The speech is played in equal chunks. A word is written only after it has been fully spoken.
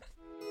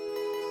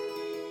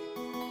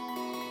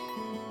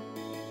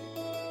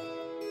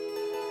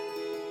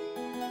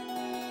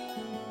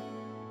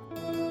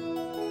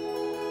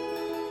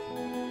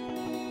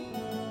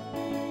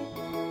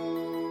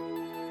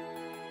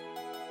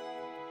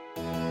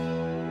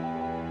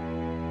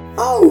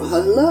Oh,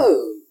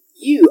 hello!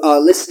 You are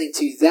listening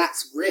to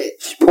That's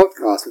Rich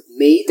podcast with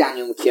me,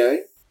 Daniel McKeown.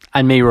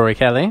 And me, Rory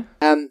Kelly.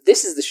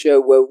 This is the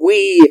show where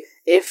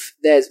if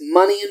there's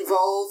money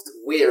involved,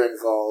 we're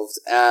involved.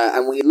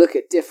 And we look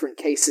at different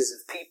cases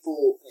of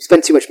people who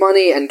spend too much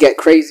money and get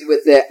crazy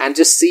with it and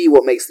just see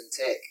what makes them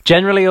tick.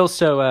 Generally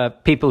also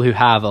people who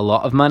have a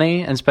lot of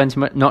money and spend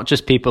too much, not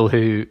just people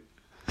who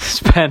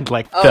spend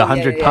like the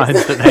 £100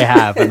 that they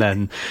have and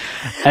then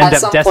end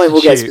up destitute. At some point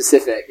we'll get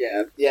specific,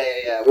 yeah.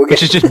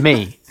 Which is just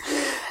me.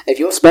 If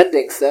you're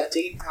spending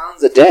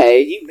 £13 a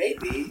day, you may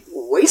be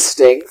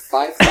wasting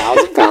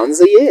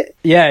 £5,000 a year.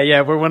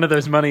 Yeah, we're one of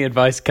those money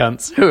advice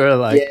cunts who are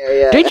like,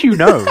 did you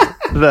know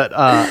that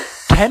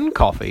 10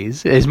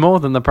 coffees is more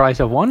than the price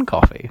of one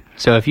coffee?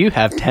 So if you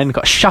have 10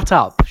 shut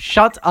up.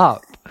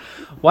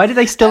 Why do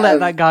they still let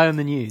that guy on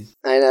the news?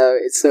 I know,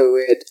 it's so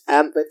weird.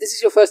 But this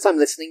is your first time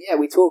listening. Yeah,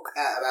 we talk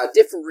about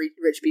different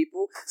rich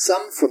people,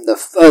 some from the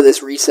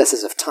furthest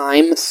recesses of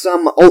time,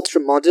 some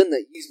ultra-modern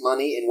that use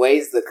money in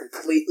ways that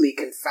completely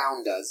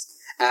confound us.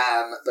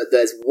 But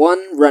there's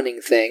one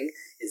running thing,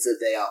 is that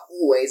they are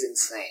always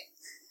insane.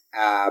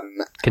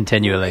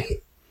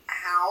 Continually.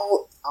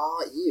 How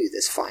are you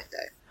this fine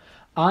day?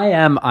 I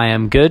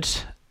am good.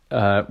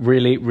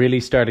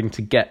 Really starting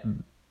to get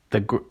to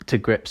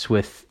grips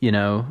with,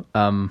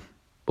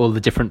 all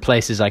the different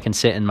places I can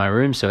sit in my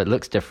room, so it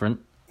looks different.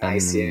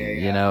 Nice,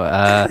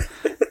 that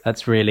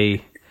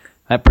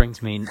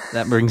brings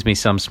me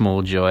some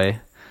small joy.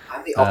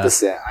 I'm the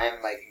opposite. I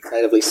am like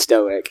incredibly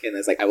stoic, and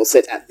it's like I will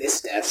sit at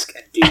this desk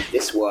and do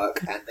this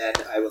work, and then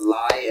I will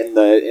lie in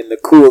the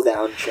cool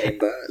down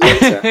chamber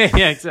later.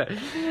 Yeah, exactly.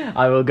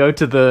 I will go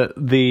to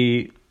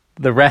the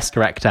rest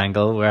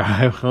rectangle where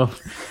I will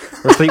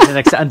repeat the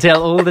next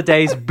until all the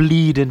days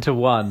bleed into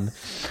one.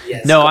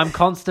 Yes. No, I'm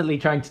constantly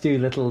trying to do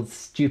little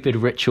stupid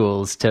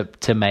rituals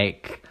to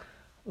make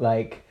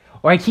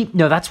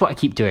that's what I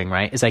keep doing,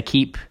 right? Is I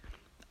keep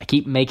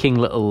making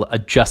little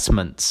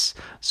adjustments.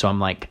 So I'm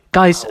like,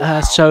 guys,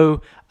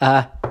 knock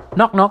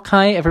knock,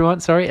 hi everyone.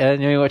 Sorry, I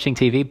know you're watching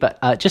TV, but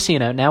just so you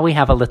know, now we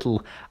have a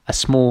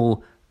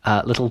small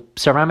little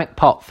ceramic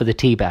pot for the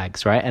tea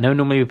bags, right? I know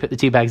normally we put the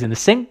tea bags in the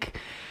sink,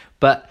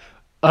 but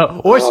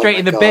or straight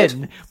in the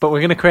bin, but we're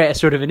going to create a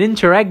sort of an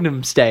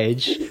interregnum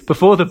stage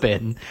before the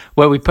bin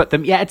where we put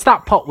them. Yeah, it's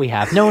that pot we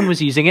have. No one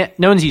was using it.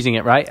 No one's using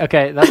it, right?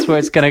 Okay, that's where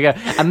it's going to go.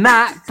 And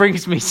that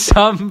brings me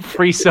some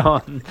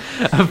frisson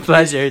of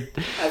pleasure.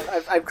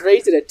 I've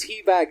created a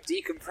teabag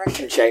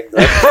decompression chamber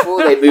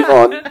before they move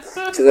on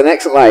to the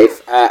next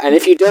life. And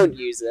if you don't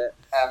use it,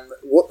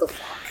 what the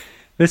fuck?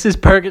 This is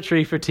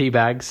purgatory for tea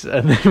bags,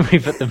 and then we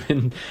put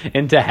them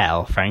into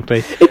hell,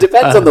 frankly. It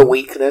depends on the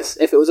weakness.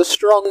 If it was a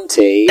strong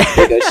tea,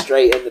 they go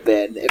straight in the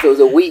bin. If it was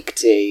a weak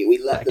tea, we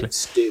let them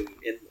stew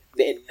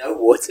in no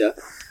water.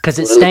 Because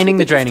it's staining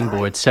the draining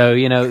board, so,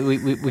 we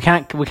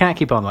can't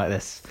keep on like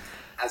this.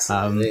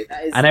 Absolutely.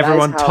 And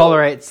everyone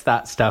tolerates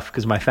that stuff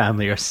because my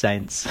family are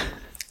saints.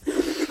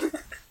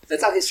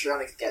 That's how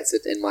histrionic gets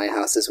it in my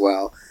house as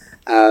well.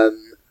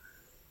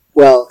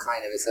 Well,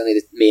 kind of. It's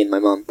only me and my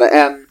mum. But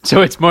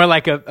so it's more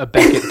like a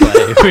Beckett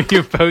play where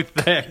you're both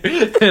there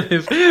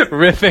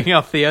riffing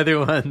off the other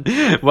one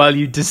while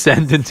you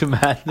descend into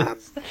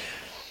madness. I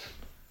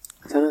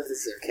don't know if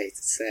this is okay to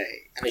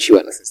say. I mean, she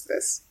won't listen to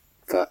this.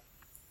 But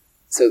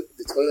so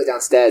the toilet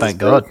downstairs is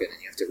broken,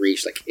 and you have to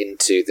reach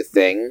into the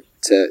thing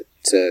to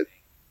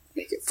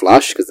make it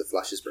flush because the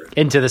flush is broken.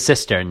 Into the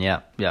cistern,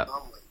 yeah. Oh my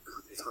god,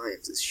 the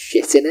times there's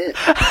shit in it.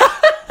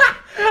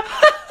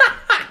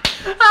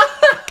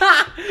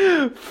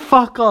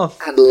 Fuck off.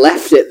 And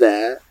left it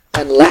there.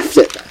 And I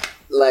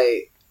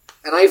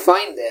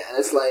find it, and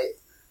it's like,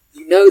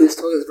 this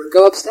toilet's broken.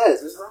 Go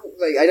upstairs. What's wrong?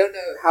 I don't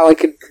know how I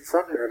can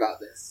confront her about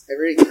this. I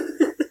really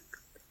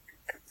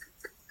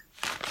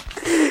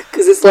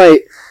because it's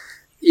like,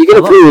 you're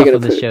going to prove you're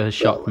going to the show has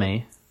shocked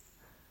me.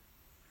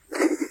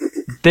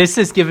 This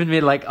has given me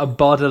a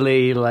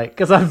bodily,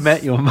 because I've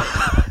met your mum.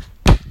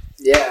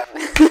 Yeah.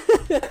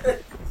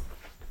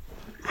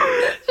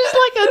 Just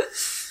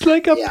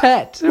like a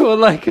pet or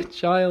like a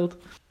child.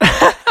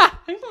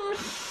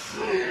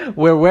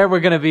 Where we're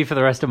going to be for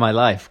the rest of my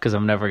life, because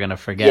I'm never going to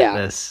forget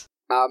this.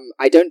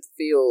 I don't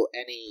feel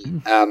any,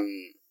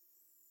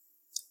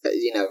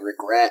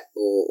 regret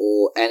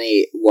or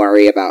any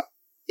worry about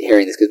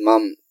hearing this, because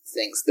Mum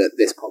thinks that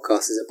this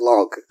podcast is a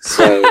blog,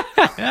 so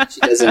she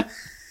doesn't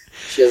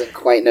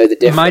quite know the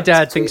difference. My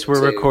dad thinks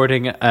we're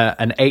recording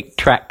an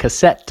 8-track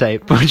cassette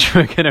tape, which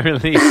we're going to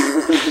release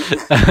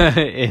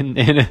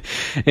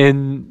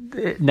in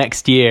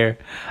next year.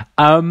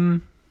 My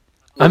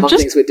mum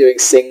thinks we're doing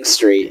Sing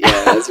Street.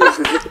 Yeah,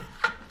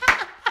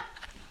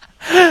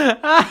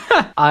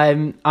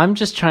 I'm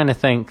just trying to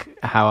think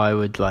how I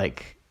would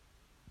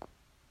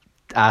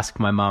ask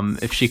my mum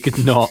if she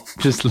could not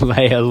just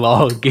lay a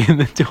log in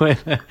the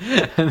toilet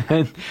and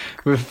then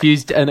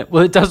refuse to,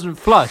 it doesn't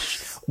flush.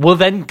 Well,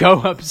 then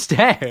go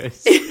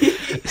upstairs.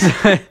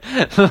 I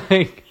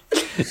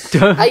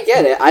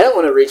get it. I don't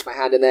want to reach my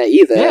hand in there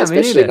either,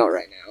 especially not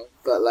right now.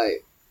 But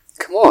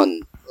come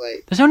on,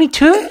 there's only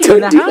two of you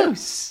in the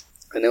house.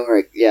 I know,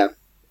 right? Yeah.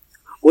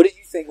 What do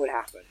you think would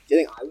happen? Do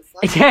you think I would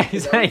fly?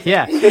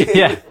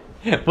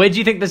 Yeah. Where do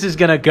you think this is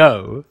gonna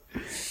go?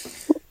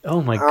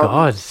 Oh my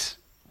god!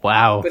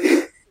 Wow. But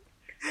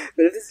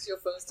if this is your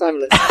first time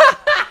listening,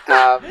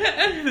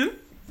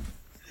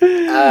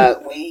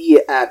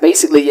 we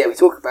basically, we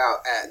talk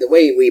about the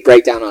way we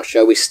break down our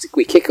show. We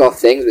kick off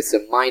things with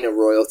some minor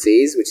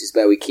royalties, which is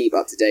where we keep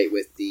up to date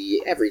with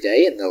the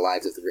everyday and the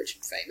lives of the rich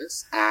and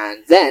famous.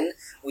 And then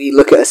we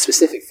look at a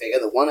specific figure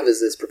that one of us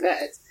has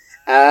prepared.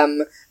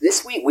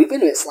 This week we've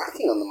been a bit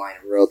slacking on the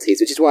minor royalties,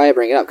 which is why I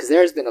bring it up, because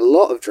there has been a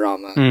lot of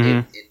drama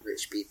in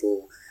rich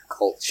people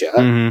culture.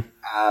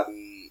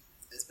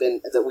 It's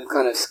been that we've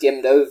kind of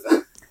skimmed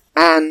over,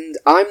 and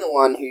I'm the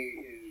one who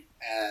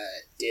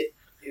did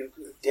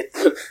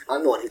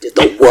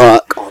the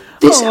work on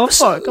this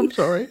episode. Fuck, I'm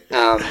sorry.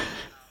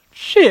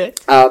 Shit.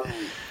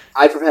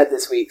 I prepared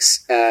this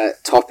week's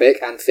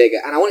topic and figure,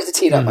 and I wanted to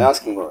tee it up by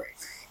asking Rory,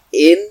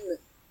 in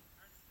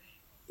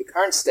the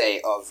current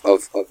state of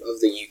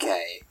the UK,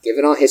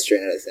 given our history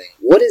and everything,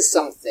 what is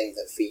something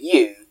that for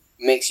you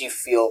makes you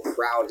feel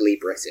proudly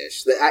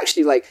British? That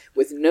actually, like,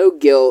 with no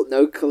guilt,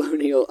 no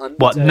colonial undertones.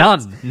 What?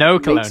 None? No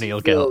colonial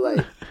guilt?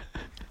 Like,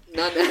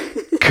 none.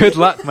 Good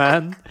luck,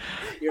 man.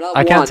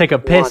 I can't take a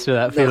piss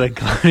without feeling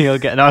colonial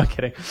guilt. No, I'm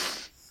kidding.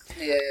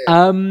 Yeah.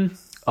 Oh,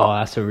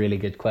 that's a really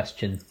good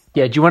question.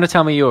 Yeah, do you want to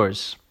tell me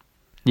yours?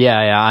 Yeah,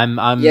 I'm...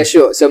 Yeah,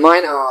 sure. So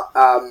mine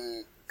are...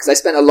 because I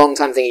spent a long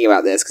time thinking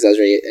about this, because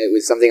it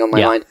was something on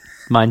my mind.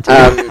 Mine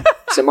too.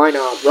 So mine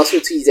are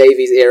Russell T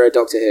Davies era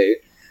Doctor Who.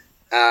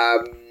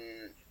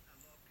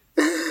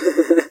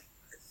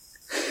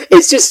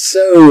 It's just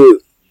so...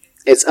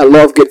 It's a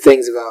lot of good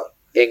things about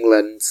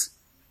England,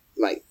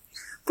 like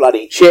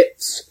bloody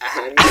chips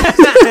and...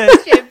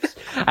 chips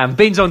and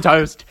beans on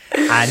toast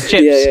and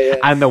chips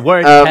and the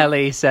word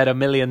Kelly said a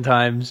million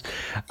times.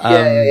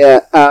 Yeah,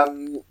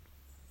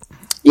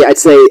 I'd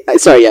say...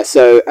 Sorry, yeah,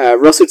 so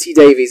Russell T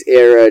Davies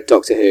era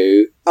Doctor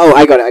Who... Oh,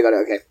 I got it,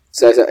 okay.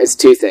 So it's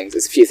two things,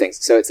 it's a few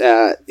things. So it's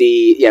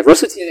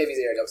Russell T Davies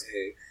era Doctor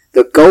Who,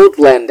 the Gold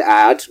Blend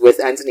ad with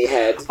Anthony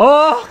Head.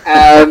 Oh!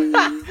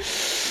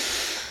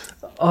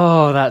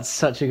 Oh, that's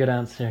such a good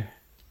answer.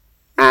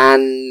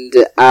 And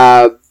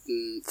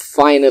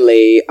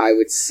finally, I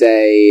would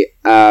say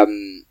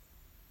Brian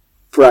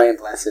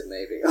Blessed,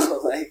 maybe,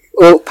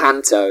 or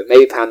Panto,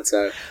 maybe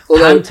Panto.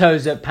 Although,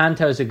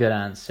 Panto's a good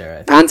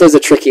answer. Panto's a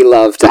tricky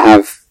love to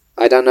have.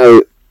 I don't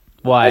know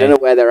why. I don't know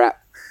where they're at.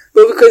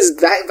 Well, because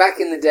back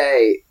in the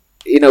day,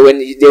 you know, when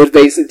it was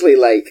basically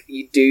like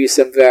you do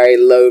some very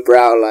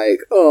lowbrow, like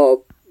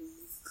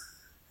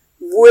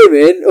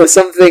women or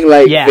something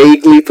like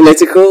vaguely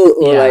political,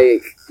 or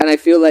like. And I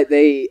feel like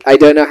I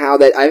don't know how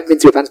I haven't been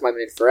to a pantomime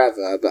in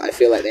forever, but I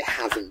feel like they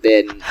haven't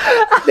been.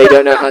 They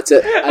don't know how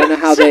to. I don't know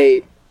how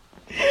they.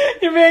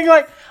 You're being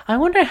like, I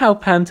wonder how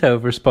Panto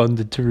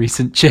responded to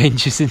recent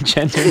changes in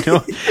gender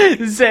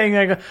norms. Saying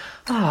like,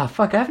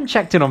 fuck, I haven't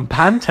checked in on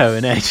Panto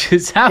in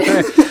ages. How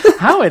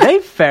are they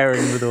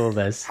faring with all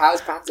this?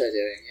 How's Panto doing?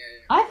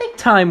 Yeah. I think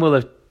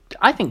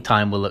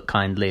time will look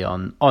kindly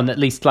on at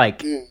least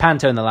like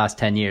Panto in the last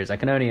 10 years. I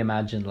can only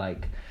imagine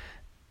like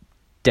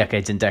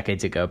decades and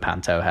decades ago,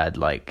 Panto had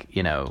like,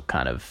 you know,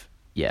 kind of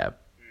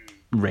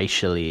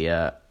racially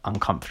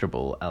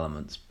uncomfortable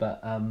elements,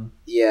 but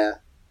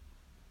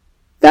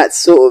that's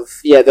sort of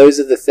those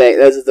are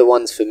the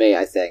ones for me.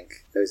 I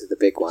think those are the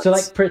big ones. So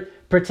like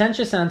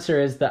pretentious answer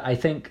is that I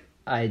think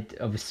I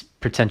was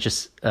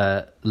pretentious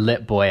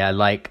lit boy. I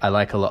like a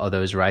lot of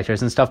those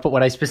writers and stuff, but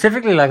what I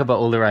specifically like about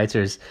all the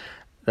writers,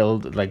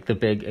 the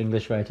big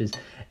English writers,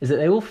 is that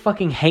they all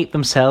fucking hate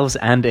themselves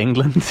and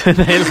England.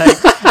 They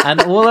and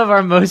all of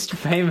our most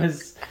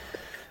famous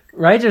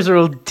writers are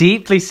all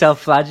deeply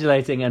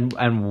self-flagellating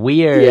and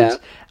weird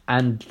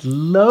and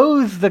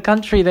loathe the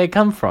country they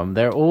come from.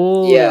 They're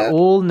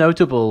all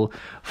notable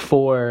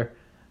for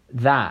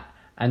that.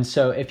 And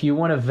so if you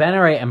want to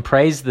venerate and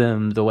praise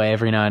them the way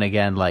every now and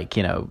again, like,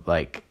 you know,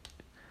 like,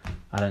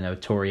 I don't know,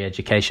 Tory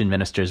education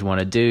ministers want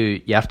to do,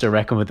 you have to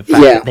reckon with the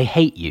fact that they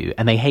hate you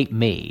and they hate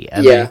me.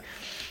 And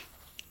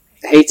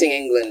hating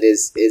England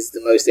is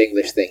the most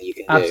English thing you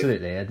can do.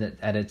 Absolutely,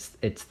 and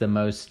it's the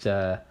most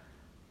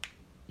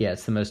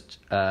it's the most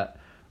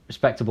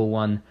respectable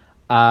one.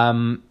 Go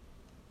on.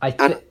 I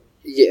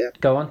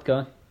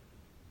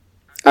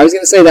was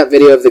going to say that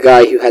video of the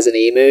guy who has an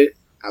emu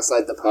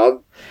outside the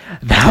pub.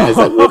 No. Is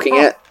like walking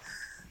it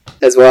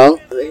as well.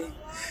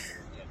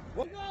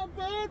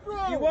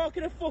 You're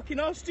walking a fucking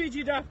ostrich,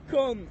 you daft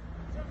cunt.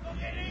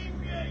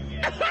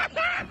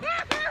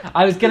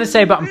 I was going to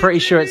say, but I'm pretty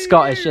sure it's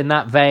Scottish. In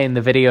that vein,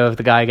 the video of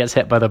the guy gets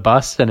hit by the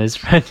bus and his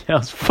friend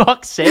yells,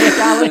 "Fuck's sake,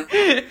 Ali!"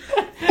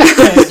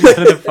 It's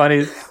one of the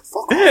funniest.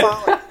 Fuck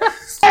off, Ali!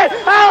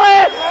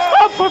 Ali!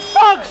 Oh, for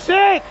fuck's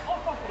sake!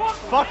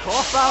 Fuck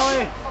off,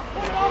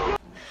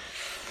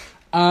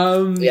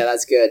 Ali! Yeah,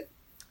 that's good.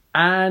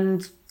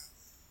 And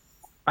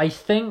I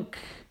think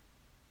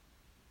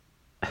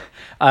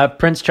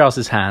Prince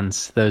Charles's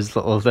hands, those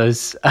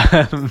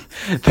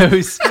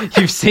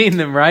you've seen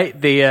them, right?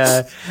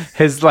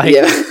 His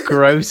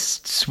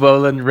gross,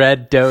 swollen,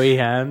 red, doughy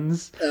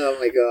hands. Oh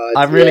my god!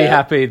 I'm really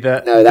happy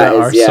that,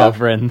 our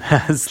sovereign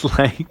has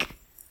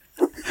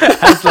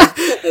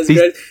That's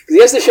good because he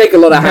has to shake a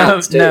lot of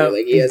hands too. No,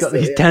 he's got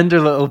these tender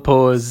little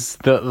paws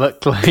that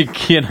look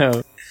like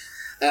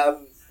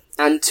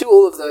And to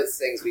all of those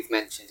things we've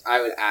mentioned,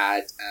 I would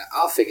add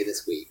our figure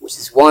this week, which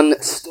is one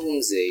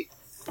Stormzy,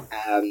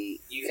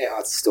 UK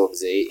artist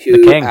Stormzy,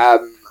 who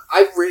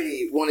I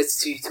really wanted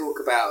to talk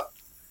about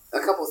a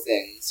couple of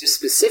things, just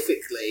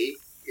specifically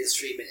his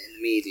treatment in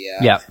the media,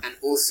 and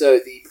also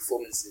the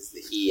performances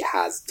that he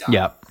has done.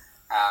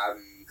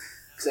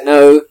 Because I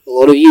know a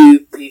lot of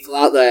you people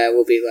out there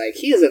will be like,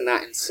 he isn't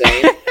that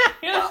insane.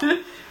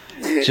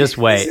 Just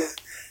wait.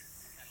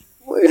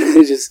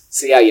 Just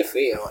see how you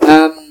feel.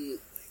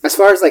 As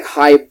far as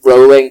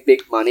high-rolling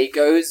big money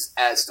goes,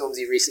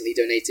 Stormzy recently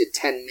donated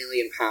 £10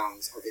 million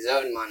of his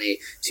own money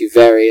to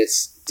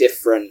various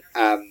different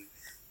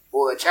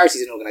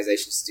charities and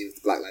organisations to do with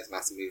the Black Lives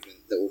Matter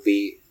movement that will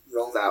be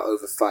rolled out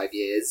over 5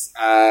 years.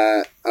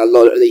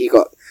 He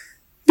got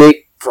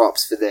big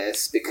props for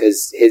this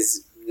because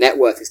his net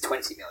worth is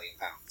 £20 million.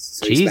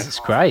 So Jesus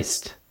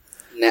Christ!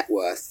 Net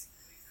worth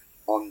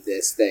on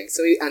this thing.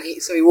 So he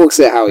walks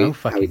it how he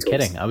talks. No fucking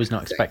kidding! I was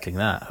not expecting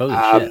that. Holy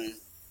shit!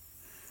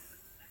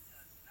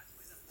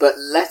 But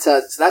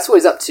so that's what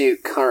he's up to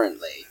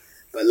currently.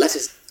 But let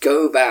us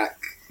go back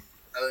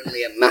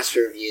only a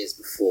matter of years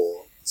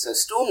before. So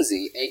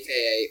Stormzy,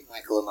 a.k.a.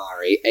 Michael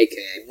Omari,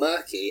 a.k.a.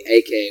 Murky,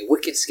 a.k.a.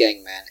 Wicked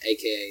Skengman,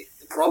 a.k.a.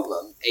 The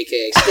Problem,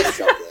 a.k.a. Stiff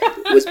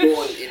Chocolate, was born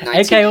in 1993.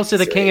 A.k.a. also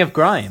the King of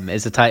Grime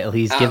is a title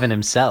he's given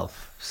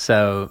himself.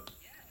 So,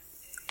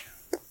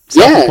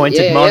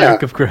 self-appointed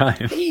monarch of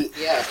grime.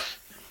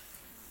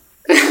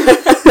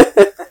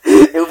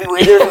 It would be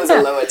weirder if it was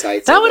a lower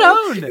title. That would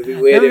own. It would be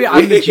weird.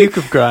 I'm the Duke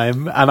of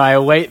Grime, and I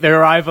await the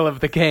arrival of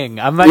the King.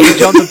 I'm like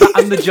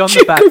I'm the John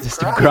the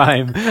Baptist of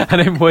Grime,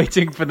 and I'm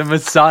waiting for the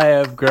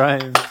Messiah of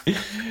Grime.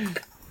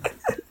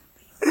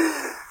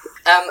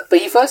 But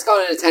he first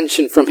got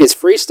attention from his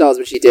freestyles,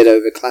 which he did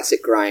over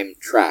classic grime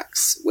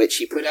tracks, which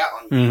he put out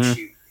on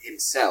YouTube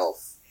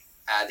himself.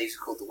 These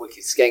were called the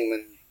Wicked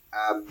Skengman.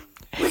 The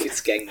Wicked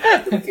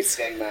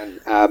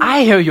Skengman.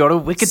 I hear you're a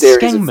Wicked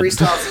Skengman.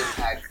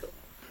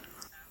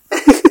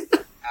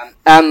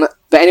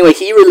 But anyway,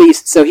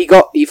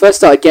 he first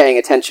started getting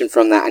attention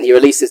from that, and he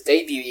released his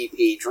debut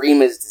EP,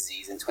 Dreamer's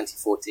Disease, in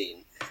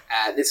 2014.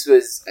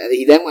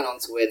 He then went on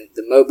to win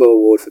the MOBO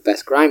Award for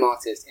Best Grime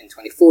Artist in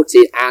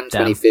 2014 and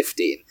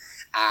 2015.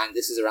 And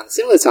this was around the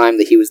similar time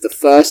that he was the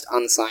first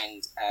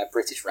unsigned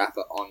British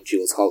rapper on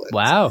Jules Holland.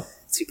 Wow.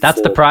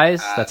 That's the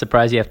prize. That's a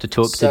prize you have to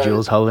talk to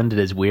Jules Holland at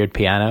his weird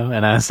piano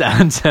and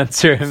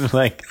answer him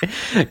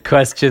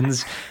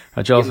questions.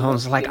 Jules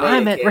Holland's like, I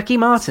met Ricky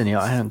Martin. You're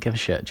like, I don't give a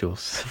shit,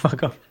 Jules.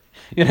 Fuck off.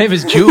 Your name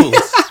is Jules,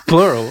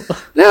 plural.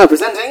 Now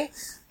presenting.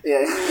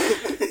 Yeah.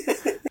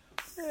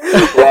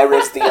 Where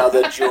is the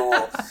other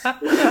jaw?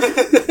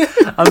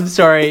 I'm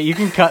sorry, you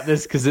can cut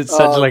this because it's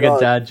such a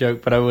dad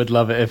joke, but I would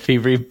love it if he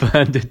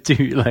rebranded to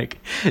Juul.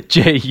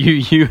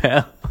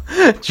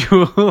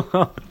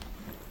 Juul.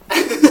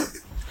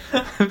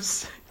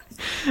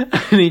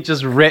 And he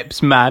just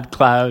rips Mad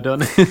Cloud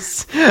on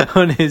his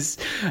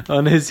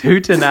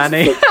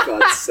hootenanny. For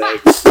God's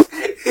sake.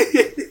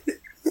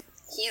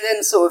 He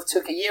then sort of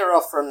took a year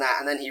off from that,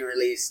 and then he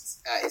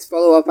released his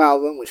follow-up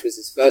album, which was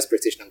his first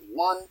British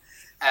 #1.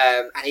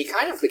 And he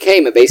kind of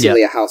became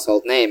basically a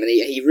household name, and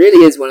he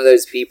really is one of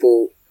those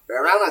people.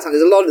 Around that time,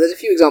 there's a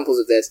few examples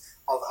of this,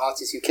 of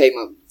artists who came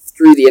up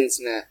through the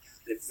internet,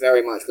 and it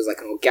very much was like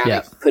an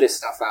organic, put his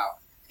stuff out,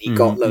 and he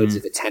got loads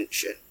of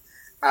attention.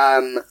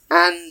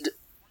 And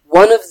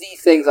one of the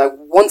things I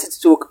wanted to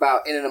talk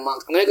about in and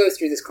amongst, I'm going to go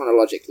through this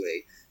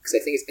chronologically, because I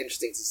think it's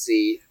interesting to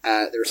see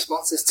the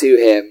responses to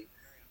him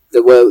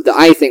that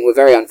I think were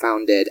very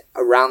unfounded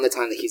around the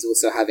time that he's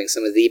also having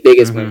some of the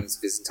biggest moments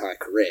of his entire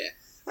career.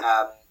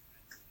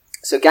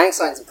 So Gang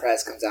Signs and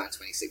Prayers comes out in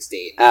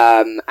 2016.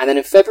 And then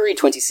in February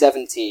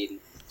 2017,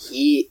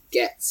 he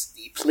gets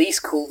the police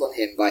called on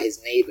him by his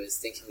neighbours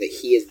thinking that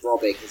he is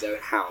robbing his own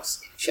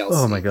house in Chelsea.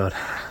 Oh my god.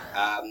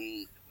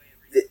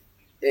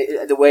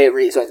 The way it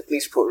reads, the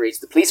police report reads,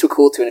 the police were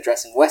called to an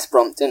address in West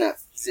Brompton at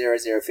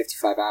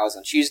 00:55 hours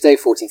on Tuesday,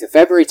 14th of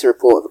February, to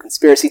report of a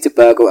conspiracy to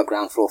burgle a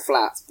ground floor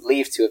flat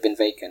believed to have been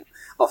vacant.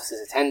 Officers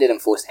attended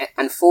and forced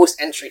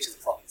entry to the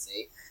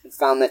property and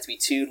found there to be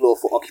 2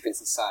 lawful occupants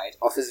inside.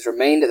 Officers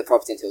remained at the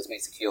property until it was made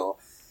secure.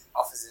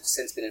 Officers have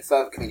since been in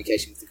further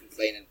communication with the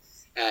complainant.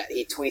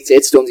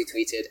 Stormzy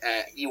tweeted,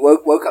 he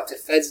woke up to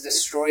feds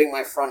destroying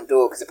my front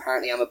door because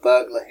apparently I'm a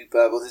burglar who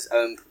burgled his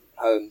own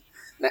home.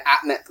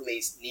 At Met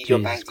Police, need your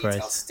bank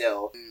details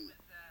still.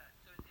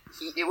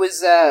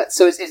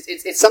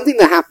 It's something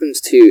that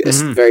happens to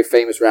very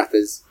famous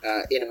rappers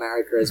in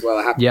America as well.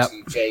 It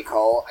happened to J.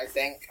 Cole, I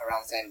think,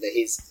 around the time that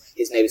his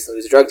neighbour thought he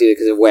was a drug dealer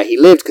because of where he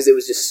lived, because it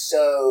was just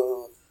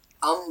so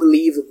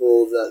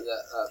unbelievable that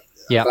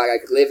a black guy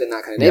could live in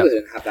that kind of neighborhood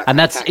and have that. And kind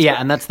that's of tax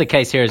and that's the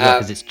case here as well,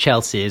 because it's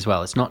Chelsea as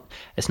well. It's not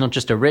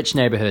just a rich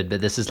neighborhood,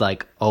 but this is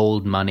like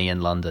old money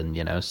in London,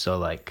 you know. So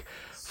like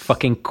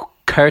fucking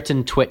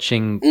curtain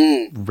twitching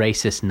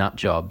racist nut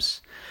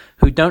jobs.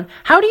 Who don't?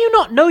 How do you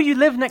not know you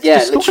live next to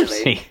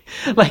Stormzy?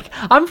 Like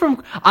I'm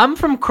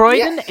from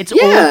Croydon. Yeah. It's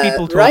all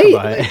people talk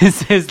about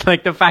is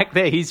like the fact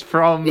that he's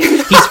from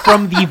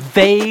the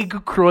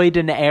vague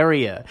Croydon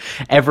area.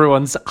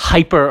 Everyone's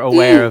hyper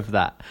aware of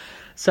that.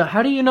 So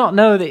how do you not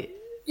know that?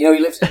 He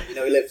lives.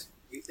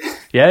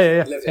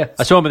 Yeah.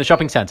 I saw him in the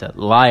shopping centre.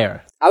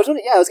 Liar. I was going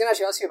to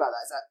actually ask you about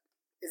that.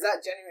 Is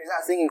that genuine? Is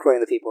that a thing in Croydon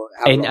that people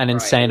have an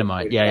insane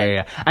amount?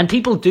 Yeah. And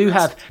people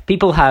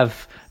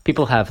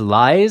have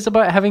lies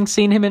about having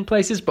seen him in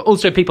places, but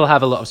also people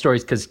have a lot of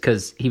stories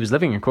because he was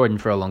living in Croydon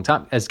for a long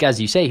time. As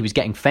you say, he was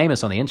getting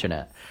famous on the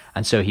internet,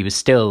 and so he was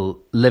still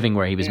living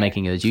where he was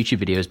making those YouTube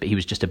videos, but he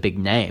was just a big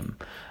name.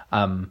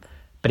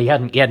 But he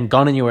hadn't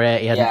gone anywhere.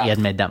 He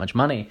hadn't made that much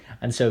money,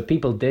 and so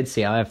people did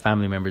see. I have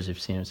family members who've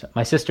seen him.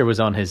 My sister was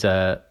on his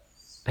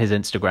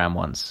Instagram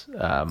once,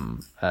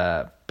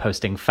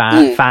 posting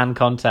fan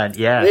content.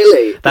 Yeah,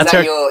 really. That's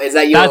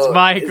That's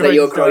my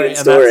Croydon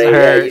story. And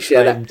that's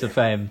her claim to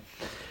fame.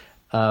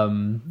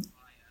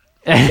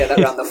 Get that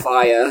around the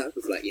fire.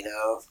 Like,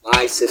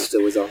 my sister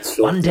was on Stormzy.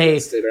 One day,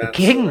 the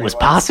king was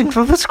passing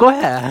through the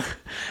square,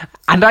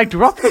 and I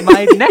dropped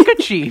my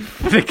neckerchief.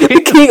 The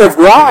king of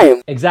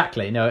rhyme.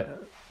 Exactly. No,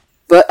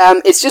 but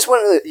it's just one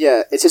of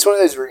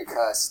those really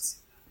cursed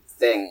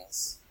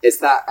things. It's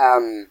that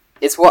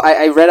it's what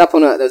I read up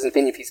on. There was an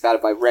opinion piece about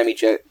it by Remy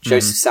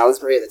Joseph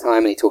Salisbury at the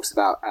time, and he talks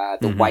about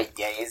the white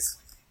gaze.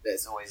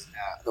 There's always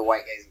the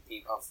white gaze of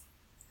people.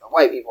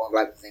 White people and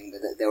black people think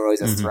that they're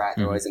always a threat,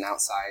 they're always an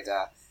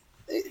outsider.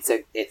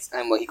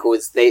 And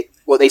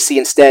what they see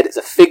instead is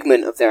a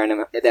figment of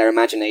their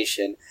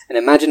imagination, an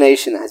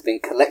imagination that has been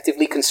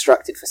collectively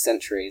constructed for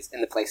centuries in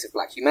the place of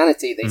black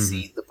humanity. They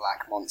see the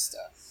black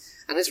monster,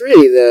 and it's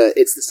really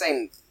it's the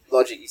same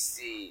logic you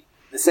see,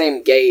 the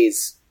same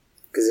gaze,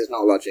 because there's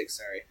not logic.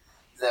 Sorry,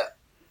 that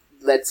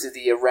led to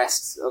the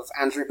arrest of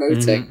Andrew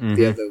Boateng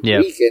the other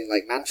week in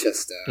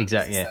Manchester.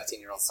 Exactly, his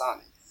 13-year-old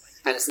son.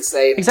 And it's the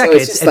same. Exactly.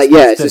 So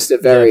it's just a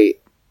very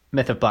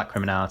myth of black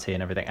criminality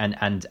and everything,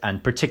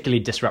 and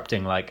particularly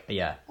disrupting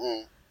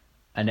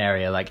an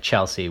area like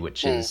Chelsea,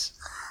 which is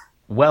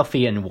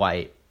wealthy and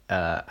white,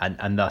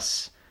 and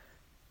thus,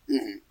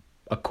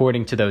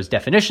 according to those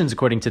definitions,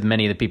 according to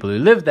many of the people who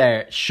live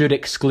there, should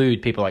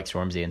exclude people like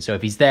Stormzy. And so,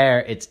 if he's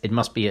there, it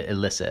must be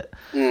illicit.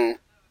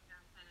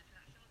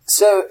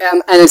 So,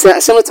 and it's at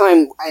a similar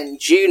time in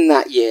June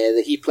that year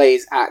that he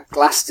plays at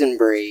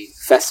Glastonbury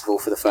Festival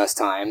for the first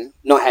time.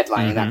 Not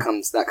headlining, that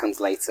comes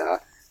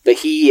later. But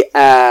he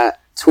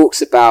talks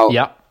about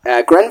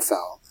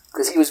Grenfell,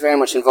 because he was very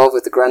much involved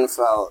with the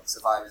Grenfell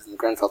survivors and the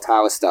Grenfell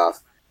Tower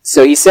stuff.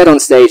 So he said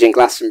on stage at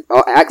Glastonbury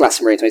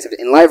in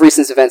 2017, in light of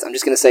recent events, I'm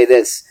just going to say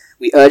this.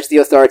 We urge the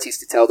authorities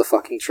to tell the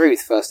fucking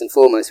truth, first and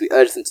foremost. We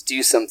urge them to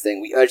do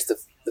something. We urge the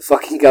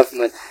fucking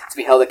government to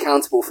be held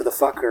accountable for the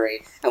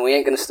fuckery, and we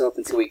ain't going to stop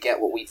until we get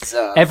what we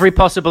deserve. Every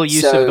possible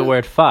use of the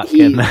word fuck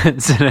in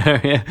that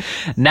scenario.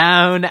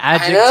 Noun,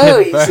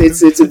 adjective, I know,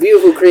 it's a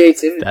beautiful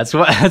creativity. That's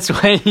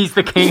why he's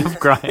the king of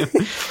crime.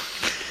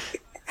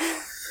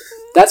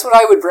 That's what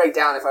I would break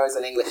down if I was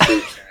an English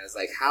teacher. It's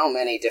like, how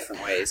many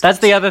different ways. That's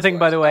the other thing,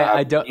 by the way.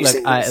 I don't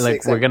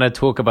we're going to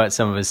talk about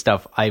some of his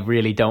stuff. I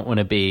really don't want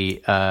to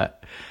be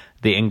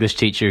the English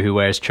teacher who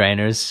wears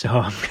trainers, so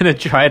I'm going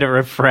to try to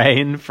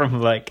refrain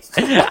from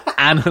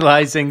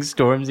analyzing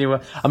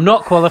Stormzy. I'm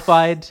not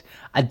qualified.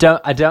 I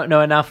don't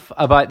know enough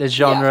about this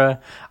genre.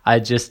 I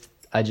just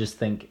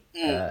think.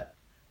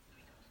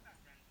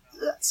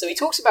 So he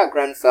talks about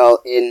Grenfell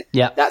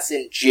that's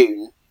in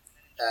June.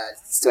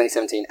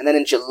 2017, and then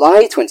in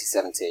July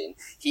 2017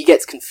 he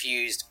gets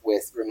confused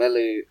with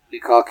Romelu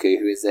Lukaku,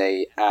 who is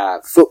a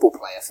football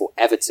player for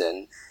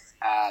Everton.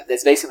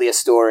 There's basically a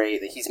story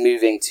that he's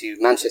moving to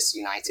Manchester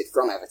United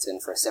from Everton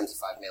for a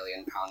 £75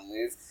 million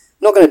move.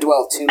 I'm not going to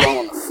dwell too long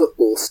on the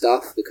football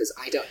stuff because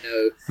I don't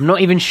know. I'm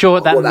not even sure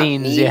what that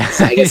means. Yeah,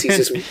 I guess he's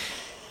just.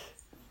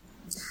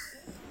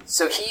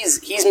 So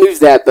he's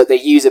moved there, but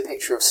they use a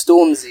picture of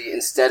Stormzy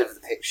instead of the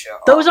picture.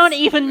 Those aren't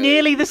even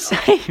nearly the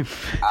same.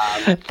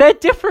 They're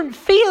different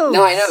fields.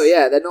 No, I know.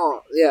 Yeah, they're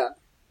not. Yeah,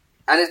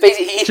 and it's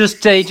basically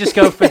they just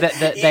go for that.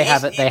 They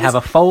have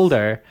a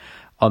folder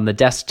on the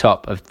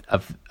desktop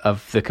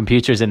of the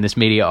computers in this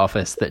media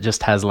office that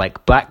just has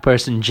black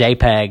person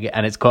JPEG,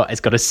 and it's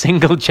got a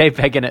single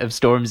JPEG in it of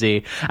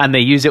Stormzy, and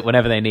they use it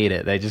whenever they need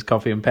it. They just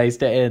copy and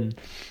paste it in.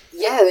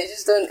 Yeah, they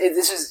just don't. And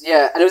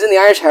it was in the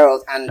Irish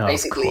Herald, and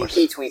basically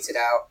he tweeted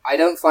out, "I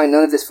don't find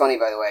none of this funny,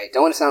 by the way.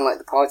 Don't want to sound like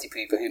the party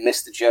pooper who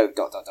missed the joke. ...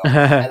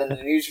 And then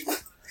the news.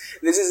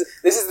 This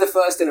is the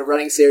first in a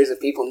running series of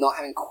people not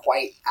having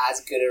quite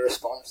as good a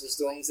response to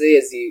Stormzy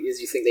as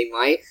you think they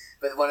might.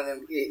 But one of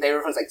them, they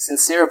were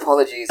sincere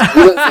apologies.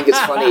 We don't think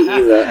it's funny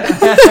either.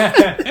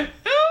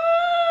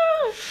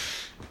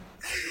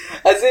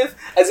 as if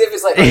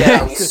it's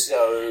that was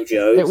so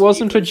joke. It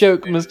wasn't a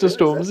joke, Mr.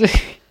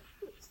 Stormzy.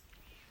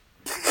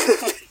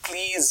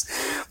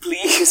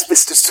 please,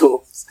 Mr.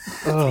 Storms,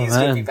 please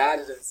don't be bad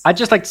at this. I'd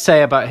just like to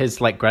say about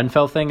his like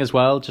Grenfell thing as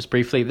well, just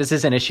briefly. This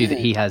is an issue that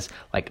he has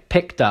like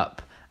picked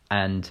up,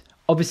 and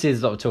obviously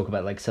there's a lot of talk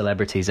about like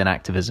celebrities and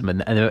activism,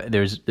 and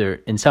they're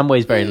in some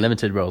ways very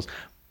limited roles,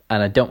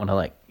 and I don't want to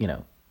like, you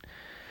know,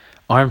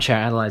 armchair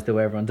analyze the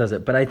way everyone does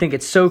it, but I think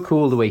it's so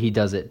cool the way he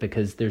does it,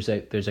 because there's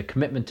a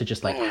commitment to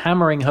just like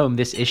hammering home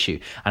this issue.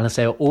 And I'll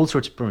say all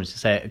sorts of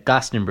performances. Say at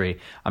Glastonbury,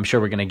 I'm sure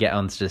we're going to get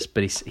onto this,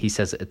 but he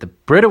says it at the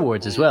Brit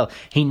Awards as well.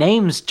 He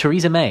names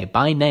Theresa May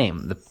by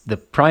name, the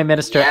Prime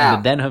Minister and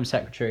the then Home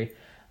Secretary,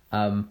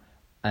 and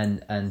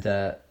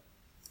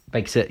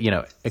makes it, you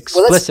know,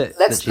 explicit.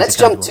 Well, let's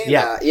jump to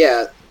that.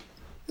 Yeah,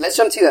 let's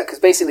jump to that, because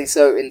basically,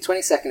 so in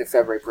 22nd of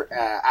February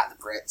at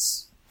the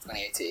Brits,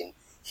 2018.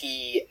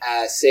 He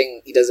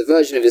does a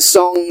version of his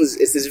songs.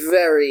 It's this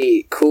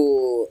very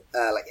cool,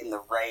 like in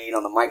the rain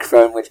on the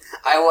microphone, which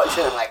I watch it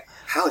and I'm like,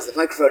 how is the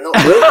microphone not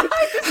broken?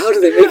 How do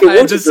they make it waterproof? I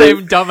had the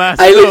same dumbass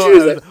I literally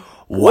was like,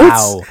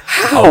 wow,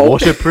 a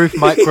waterproof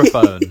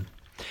microphone.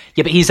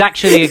 Yeah, but he's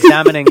actually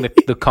examining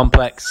the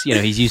complex, you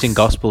know, he's using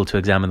gospel to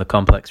examine the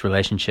complex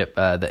relationship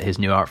that his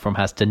new art form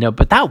has to know.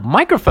 But that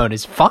microphone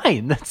is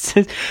fine.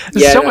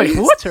 There's so much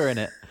water in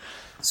it.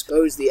 I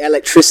suppose the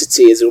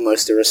electricity is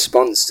almost a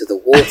response to the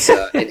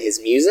water in his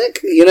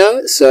music, you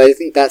know? So I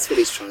think that's what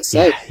he's trying to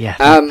say. Yeah,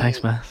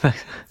 thanks, man.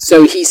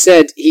 So he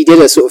said he did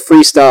a sort of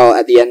freestyle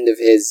at the end of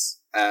his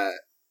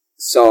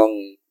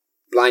song,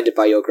 Blinded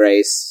by Your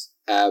Grace,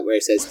 where he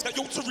says...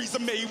 Yo, Theresa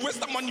May, where's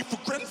that money for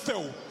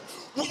Grenfell?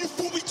 What, you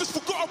thought we just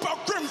forgot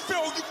about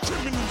Grenfell, you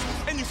criminals?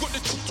 And you've got the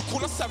cheek to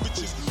call us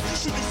savages. You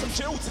should do some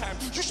jail time.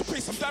 You should pay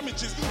some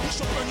damages. You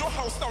should burn your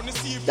house down and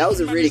see if... That was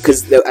a really...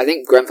 Because I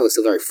think Grenfell was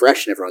still very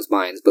fresh in everyone's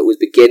minds, but was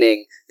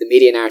beginning... The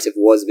media narrative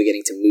was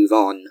beginning to move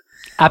on.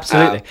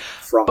 Absolutely.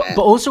 From it.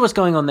 But also what's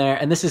going on there,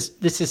 and this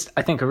is,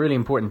 I think, a really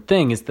important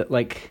thing, is that,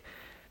 like...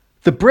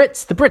 The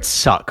Brits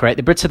suck, right?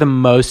 The Brits are the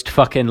most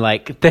fucking,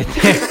 like...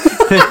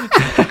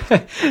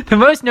 The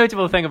most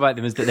notable thing about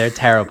them is that they're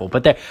terrible,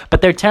 but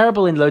they're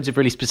terrible in loads of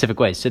really specific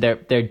ways. So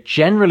they're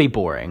generally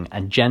boring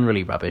and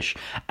generally rubbish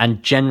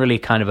and generally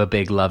kind of a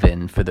big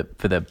love-in for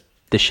the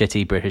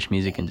shitty British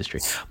music industry.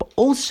 But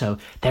also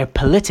they're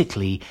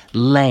politically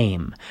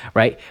lame,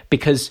 right?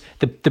 Because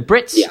the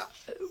Brits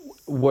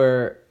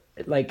were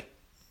like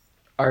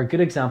are a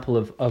good example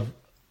of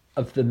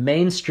the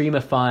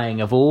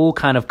mainstreamifying of all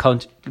kind of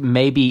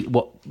maybe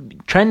what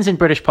trends in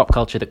British pop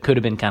culture that could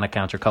have been kind of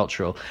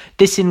countercultural.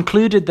 This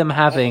included them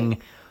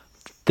having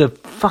the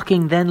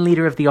fucking then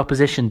leader of the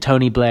opposition,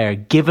 Tony Blair,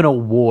 give an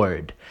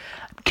award.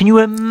 Can you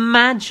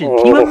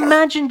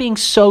imagine being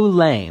so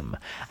lame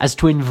as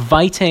to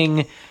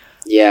inviting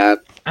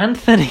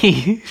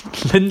Anthony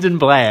Lyndon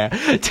Blair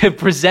to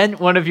present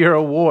one of your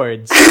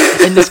awards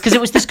in this, because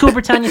it was this Cool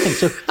Britannia thing.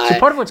 So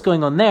part of what's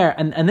going on there,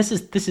 and this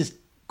is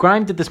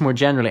Grime did this more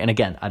generally, and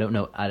again,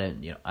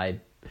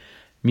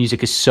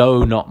 music is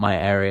so not my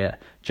area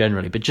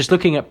generally, but just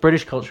looking at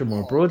British culture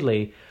more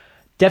broadly,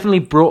 definitely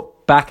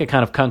brought back a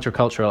kind of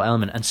countercultural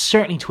element, and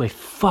certainly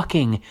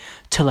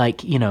to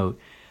like, you know,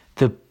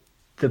 the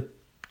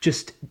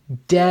just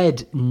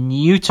dead,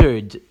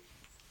 neutered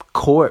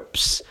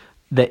corpse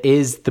that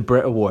is the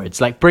Brit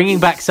Awards, like bringing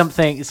back some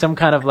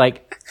kind of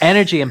like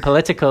energy and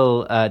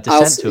political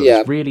dissent to it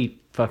was really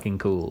fucking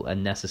cool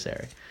and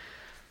necessary.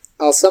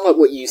 I'll sum up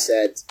what you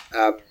said.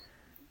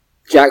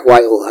 Jack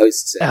Whitehall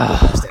hosts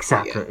it.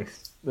 Exactly.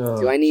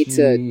 Do I need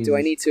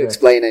to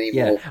explain any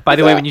more? By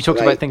the way, when you talk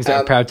about things that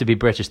are proud to be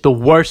British, the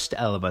worst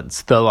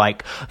elements,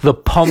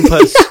 the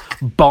pompous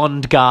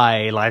Bond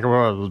guy, like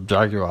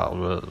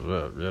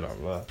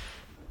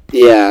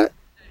yeah.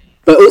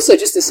 But also,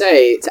 just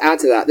to add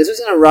to that, this was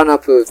in a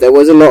run-up of, there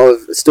was a lot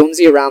of,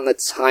 Stormzy around the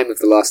time of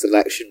the last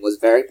election was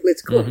very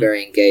political and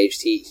very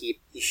engaged. He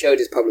showed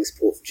his public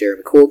support for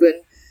Jeremy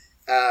Corbyn,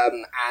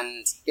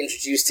 and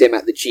introduced him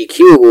at the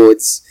GQ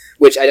Awards,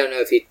 which I don't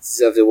know if he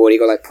deserved the award. He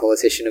got like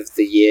Politician of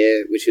the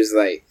Year, which was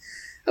like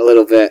a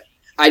little bit...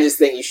 I just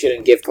think you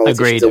shouldn't give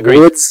politicians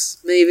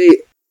awards,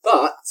 maybe.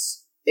 But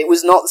it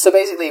was not... So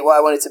basically what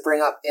I wanted to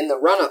bring up in the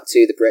run-up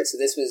to the Brits, so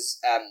this was...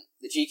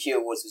 the GQ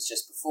Awards was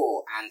just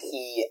before, and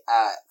he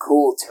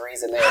called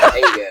Theresa May a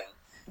pagan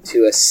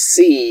to a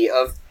sea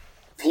of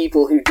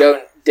people who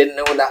didn't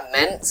know what that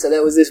meant. So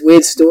there was this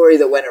weird story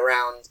that went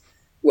around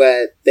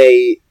where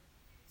they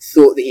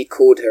thought that he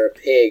called her a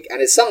pig,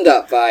 and it's summed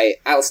up by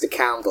Alistair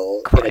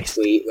Campbell in a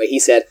tweet where he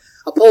said,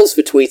 "Appalls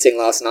for tweeting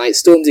last night.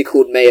 Stormzy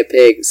called May a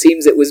pig.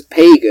 Seems it was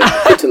pagan.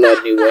 Good to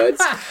learn new words."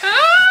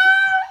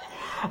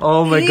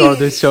 Oh my god,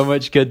 there's so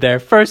much good there.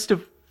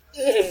 Mr.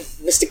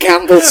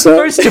 Campbell, sir.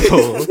 First of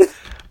all,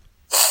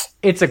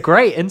 it's a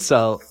great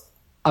insult.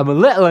 I'm a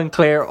little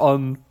unclear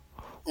on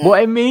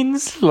what it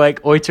means.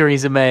 Like, oi,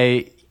 Theresa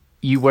May,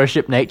 you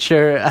worship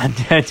nature, and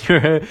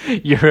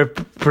you're a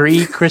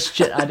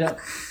pre-Christian. I don't.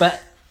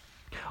 But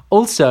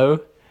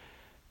also,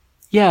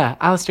 yeah,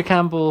 Alistair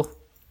Campbell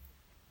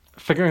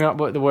figuring out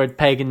what the word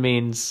pagan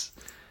means.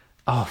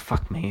 Oh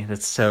fuck me,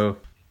 that's so.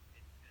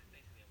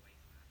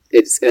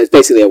 It's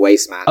basically a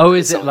waste man. Oh,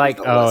 is it like?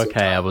 Oh,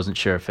 okay. I wasn't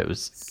sure if it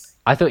was.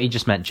 I thought he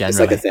just meant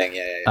generally. It's like a thing,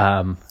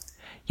 yeah.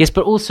 Yes,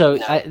 but also...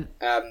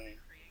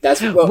 That's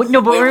what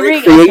no, but we're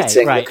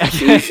recreating right. the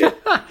confusion.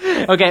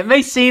 Okay, it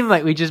may seem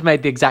like we just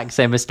made the exact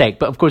same mistake,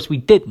 but of course we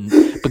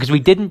didn't, because we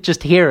didn't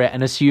just hear it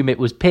and assume it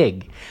was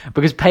pig,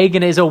 because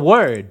pagan is a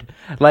word.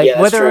 Like,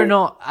 whether true. or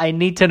not I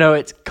need to know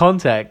its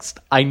context,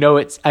 I know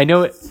it.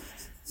 Did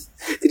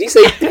he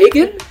say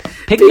pagan?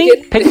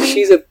 Pygmy?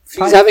 She's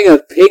having a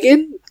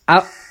pagan?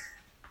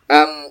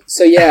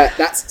 So yeah,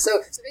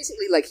 so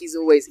basically, like, he's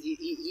always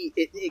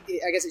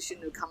I guess it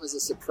shouldn't have come as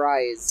a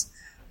surprise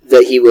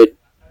that he would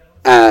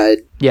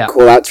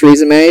call out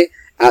Theresa May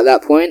at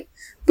that point.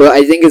 But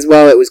I think as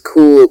well it was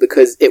cool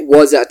because it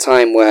was at a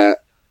time where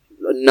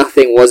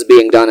nothing was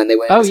being done and they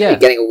were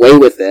getting away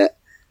with it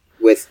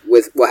with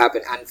what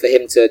happened, and for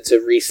him to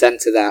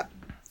recenter that,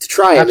 to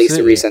try at least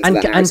to recenter that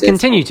narrative, and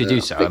continue to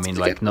do so. I mean,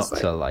 like, not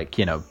to, like,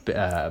 you know,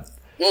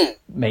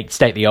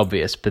 state the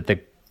obvious, but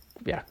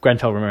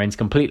Grenfell remains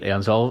completely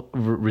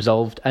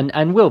resolved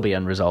and will be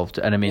unresolved.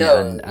 And I mean,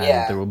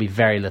 there will be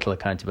very little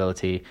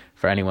accountability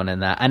for anyone in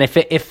that. And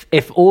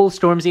if all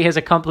Stormzy has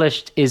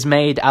accomplished is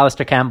made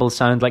Alistair Campbell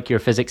sound like your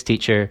physics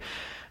teacher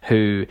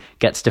who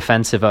gets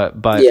defensive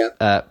about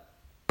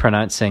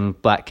pronouncing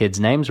black kids'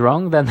 names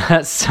wrong, then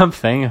that's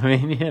something. I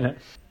mean, you know.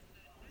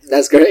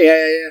 That's great,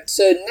 yeah.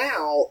 So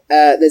now,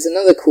 there's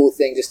another cool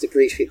thing just to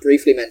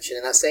briefly mention.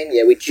 In that same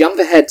year, we jump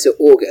ahead to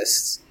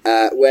August,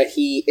 where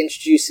he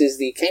introduces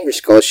the Cambridge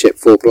Scholarship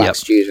for black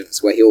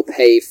students, where he'll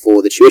pay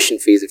for the tuition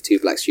fees of 2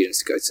 black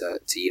students to go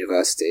to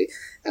university,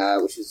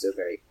 which is a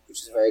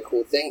very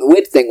cool thing. The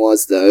weird thing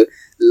was, though,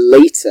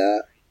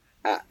 later,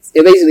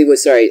 it basically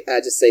was,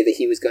 just say that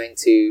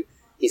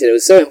he said it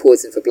was so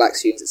important for black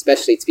students,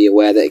 especially to be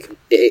aware that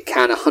it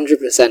can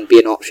 100% be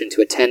an option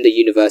to attend a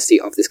university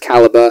of this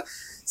caliber.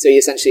 So he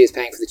essentially is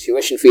paying for the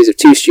tuition fees of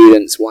 2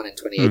 students, one in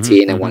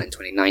 2018 and one in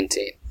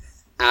 2019.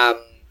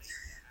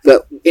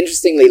 But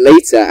interestingly,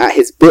 later, at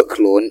his book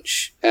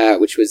launch,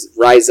 which was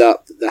Rise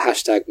Up, the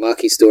hashtag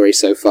murky story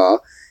so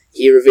far,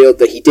 he revealed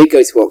that he did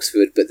go to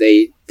Oxford, but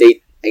they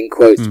in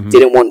quotes,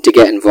 didn't want to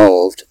get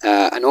involved.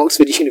 An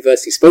Oxford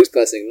University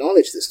spokesperson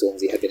acknowledged that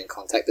Stormzy had been in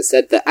contact, but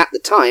said that at the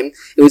time,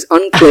 it was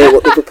unclear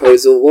what the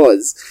proposal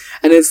was.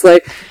 And it's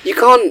like, you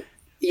can't,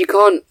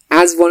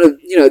 as one of,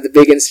 you know, the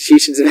big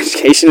institutions of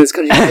education in this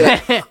country, be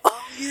like,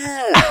 oh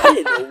yeah, I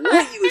didn't know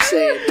what you were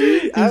saying,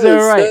 dude. Is that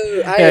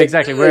right? Yeah,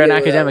 exactly. We're an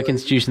academic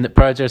institution that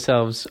prides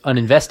ourselves on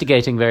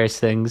investigating various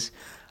things.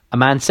 A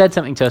man said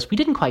something to us, we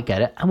didn't quite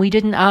get it, and we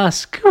didn't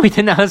ask. We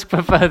didn't ask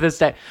for further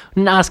steps.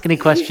 We didn't ask any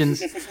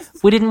questions.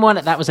 We didn't want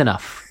it. That was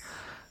enough.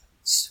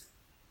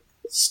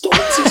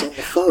 Stormzy's on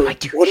the phone. What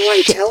do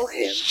I tell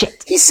him?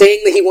 Shit. He's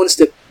saying that he wants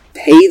to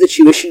pay the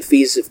tuition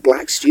fees of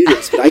black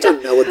students, but I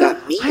don't know what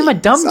that means. I'm a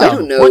dum-dum. I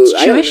don't know. What's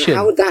I don't know tuition?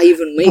 how would that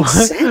even make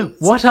sense?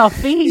 What are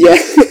fees? Yeah.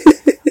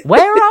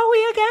 Where are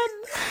we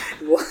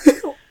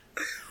again?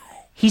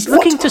 He's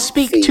looking to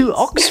speak fees? to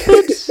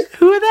Oxford?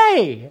 Who are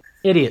they?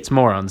 Idiots,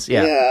 morons.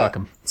 Yeah. Fuck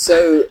them.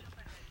 So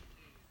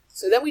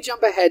then we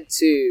jump ahead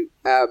to,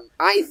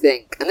 I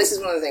think, and this is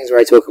one of the things where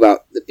I talk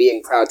about the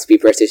being proud to be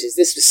British, is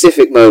this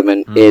specific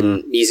moment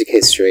in music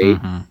history,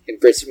 in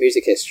British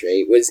music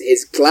history, was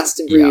his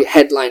Glastonbury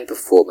headline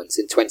performance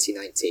in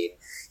 2019.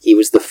 He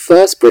was the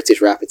first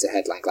British rapper to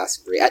headline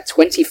Glastonbury. At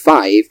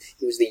 25,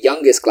 he was the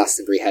youngest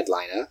Glastonbury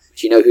headliner.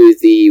 Do you know who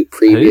is the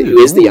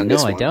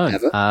youngest one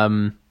ever?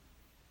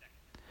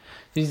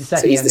 Who's the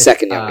second so he's the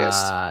second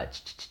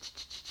youngest.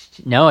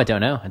 No, I don't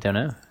know.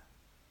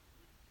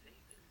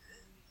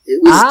 It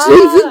was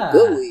David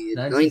Bowie in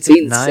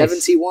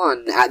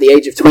 1971 at the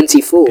age of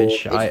 24. Good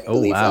shot.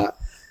 Oh, wow.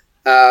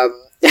 That.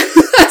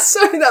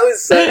 Sorry, that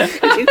was...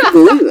 if you can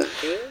believe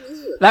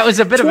it. That was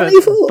a bit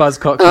 24. Of a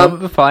buzzcock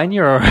comment, but fine,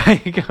 you're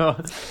alright. Go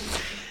on.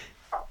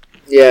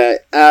 Yeah.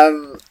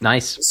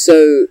 Nice.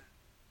 So,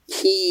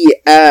 he...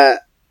 it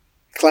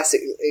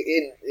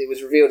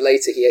was revealed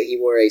later he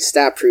wore a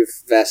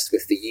stab-proof vest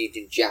with the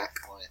Union Jack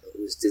on it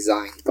that was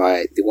designed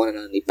by the one and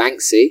only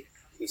Banksy,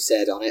 who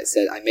said,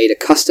 I made a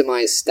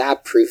customized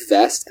stab-proof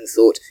vest and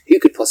thought, who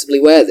could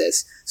possibly wear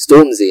this?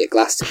 Stormzy at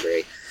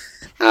Glastonbury.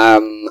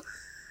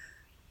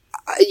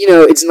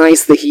 It's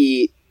nice that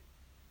he,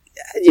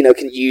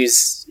 can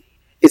use...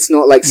 It's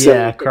not like some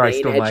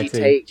edgy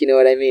take, you know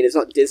what I mean? It's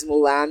not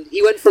Dismal Land.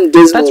 He went from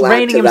Dismal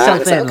Land to that.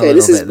 That's reining himself in a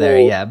little bit there,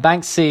 yeah.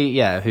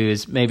 Banksy, who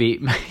is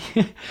maybe...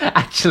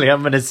 Actually,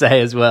 I'm going to say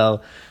as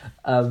well...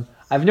 I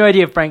have no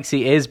idea if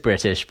Banksy is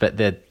British, but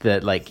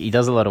that he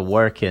does a lot of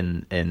work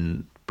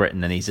in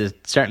Britain, and he's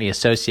certainly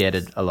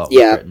associated a lot with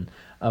Britain.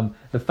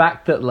 The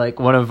fact that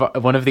one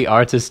of the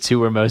artists who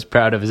we're most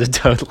proud of is a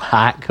total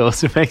hack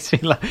also makes me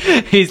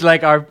he's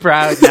like our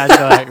proud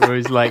national actor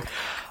who's like,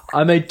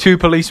 I made 2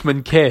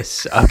 policemen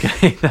kiss.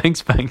 Okay,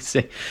 thanks,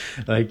 Banksy.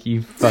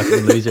 You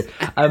fucking loser.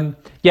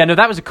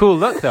 That was a cool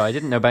look though. I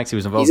didn't know Banksy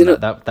was involved in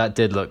that. That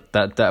did look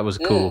that was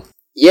cool.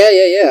 Yeah.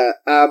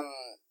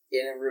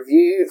 In a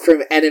review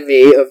from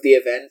Enemy of the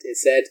event, it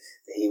said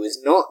that he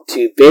was not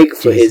too big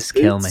for his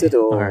boots at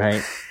all. All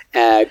right.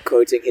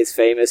 quoting his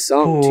famous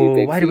song. Too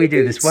Big Why for do we Your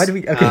do Boots. this? Why do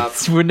we? Okay,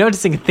 so we're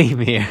noticing a theme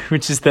here,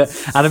 which is that,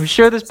 and I'm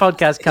sure this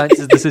podcast counts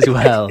as this as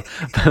well.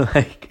 But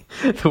like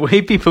the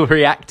way people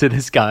react to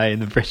this guy in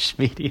the British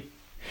media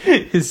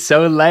is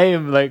so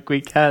lame. Like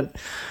we can't.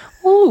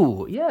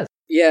 Ooh, yes.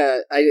 Yeah,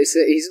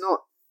 he's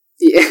not.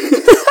 Yeah.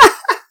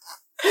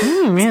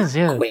 Yes,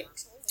 yeah.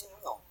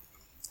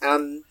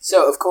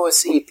 So of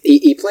course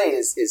he played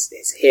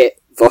his hit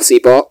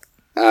Vossi Bop,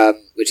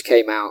 which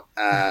came out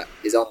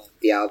is on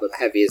the album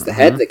Heavy as the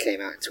Head that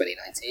came out in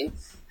 2019.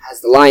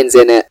 Has the lines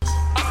in it.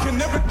 I can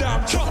never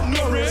doubt Chuck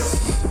Norris.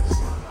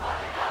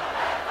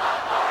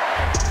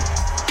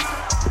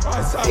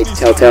 I hate to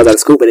tell tales out of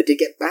school, but it did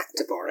get back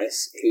to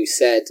Boris, who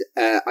said,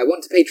 I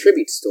want to pay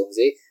tribute to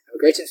Stormzy. I'm a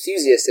great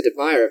enthusiast and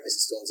admirer of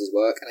Mr. Stormzy's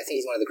work, and I think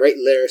he's one of the great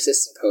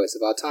lyricists and poets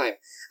of our time.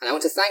 And I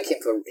want to thank him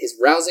for his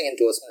rousing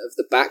endorsement of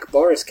the Back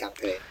Boris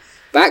campaign.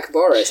 Back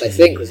Boris, I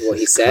think, was what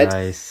he said,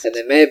 Christ. and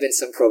there may have been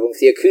some problem with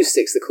the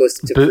acoustics that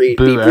caused him to be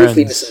Boo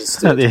briefly earns.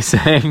 misunderstood. They're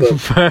saying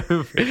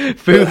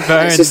Boo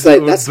burns just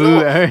like, or that's Boo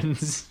not-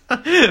 earns.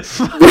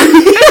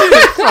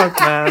 Fuck,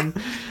 man.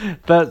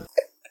 But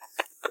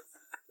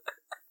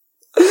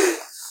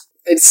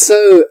It's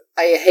so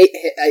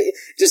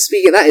just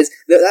speaking. That is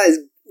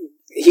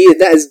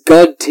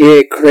god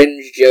tier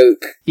cringe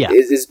joke. Yeah.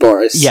 is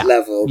Boris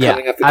level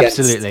coming up against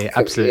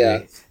absolutely.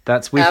 Yeah.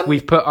 That's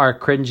we've put our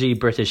cringy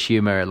British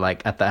humor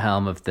like at the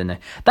helm of the.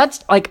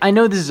 That's like, I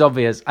know this is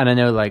obvious, and I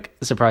know, like,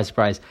 surprise,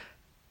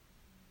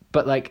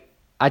 but like,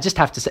 I just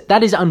have to say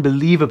that is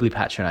unbelievably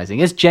patronizing.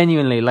 It's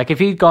genuinely like, if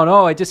he'd gone,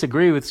 oh, I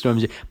disagree with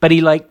Stormzy, but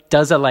he like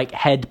does a like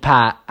head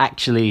pat.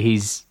 Actually,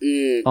 he's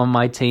on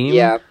my team.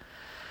 Yeah,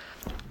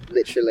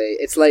 literally,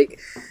 it's like.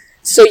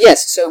 So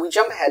yes, so we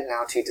jump ahead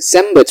now to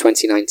December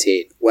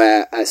 2019,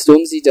 where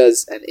Stormzy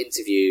does an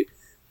interview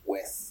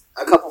with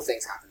a couple of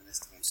things happen this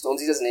time.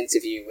 Stormzy does an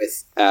interview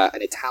with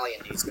an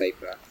Italian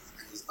newspaper, and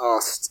he's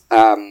asked,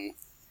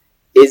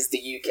 is the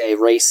UK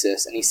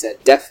racist? And he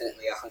said,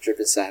 definitely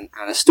 100%.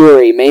 And a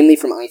story, mainly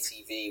from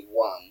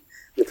ITV1,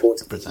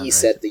 reported that he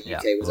said the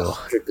UK was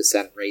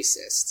 100%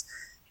 racist.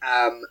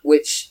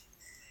 Which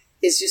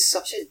is just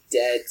such a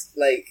dead,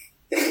 like,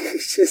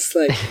 it's just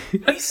like,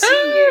 we see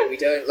you, we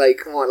don't, like,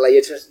 come on, like,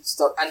 you're just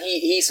stop. And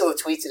he sort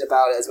of tweeted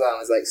about it as well, and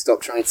was like,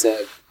 stop trying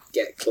to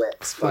get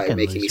clicks by Fucking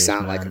making me losers,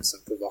 sound man. like I'm some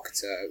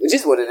provocateur, which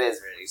is what it is,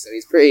 really. So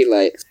he's pretty,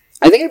 like,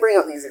 I think I bring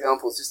up these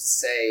examples just to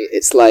say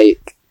it's,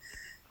 like,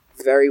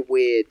 very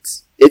weird.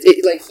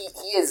 It like,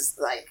 he is,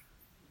 like,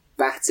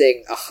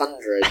 batting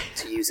 100,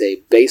 to use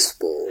a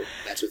baseball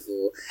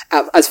metaphor,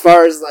 as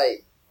far as,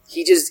 like,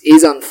 he just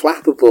is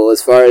unflappable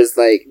as far as,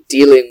 like,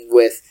 dealing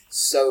with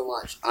so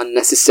much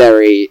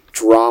unnecessary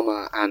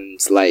drama and,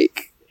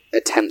 like,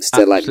 attempts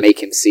to, like,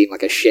 make him seem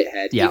like a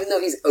shithead, even though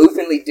he's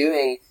openly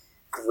doing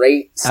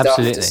great stuff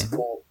to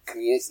support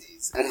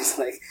communities. And it's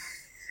like,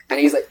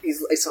 he's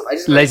sort of, I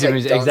just Laser like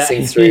music,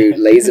 dancing exactly.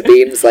 through laser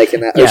beams, like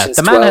in that Ocean's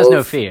the man 12. has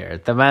no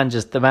fear. The man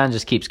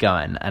just keeps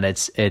going, and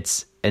it's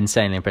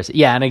insanely impressive.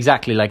 Yeah, and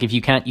exactly, like, if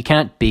you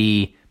can't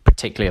be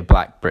particularly a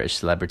black British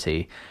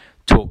celebrity,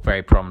 talk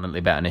very prominently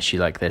about an issue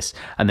like this,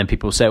 and then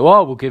people say,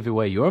 well, we'll give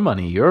away your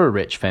money, you're a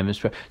rich famous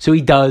so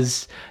he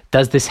does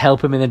this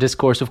help him in the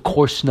discourse? Of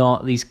course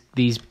not.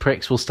 These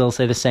pricks will still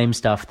say the same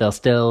stuff. They'll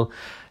still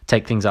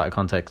take things out of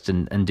context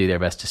and do their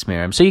best to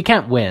smear him. So you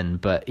can't win,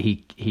 but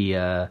he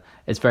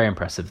it's very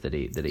impressive that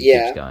he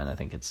keeps going. I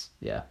think it's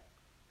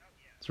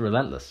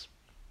relentless.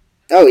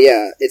 Oh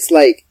yeah, it's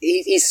like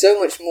he has so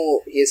much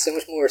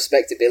more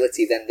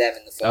respectability than them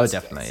in the first place.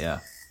 Definitely, yeah.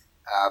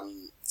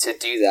 To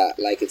do that,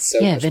 like, it's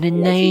so much an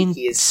more, inane, like,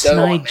 he is so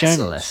snide on message,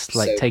 journalist,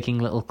 like, so- taking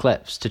little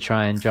clips to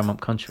try and drum up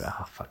country.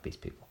 Oh, fuck these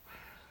people.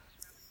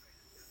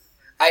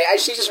 I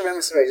actually just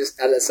remember, sorry, just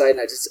as a side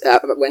note,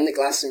 when the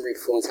Glastonbury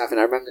performance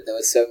happened, I remember there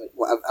was a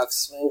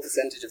small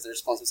percentage of the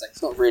response was like,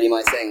 it's not really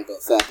my thing,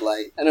 but fair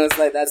play. And I was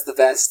like, that's the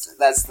best,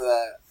 that's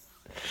the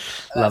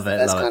Love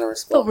it. kind of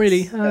response. Not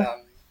really.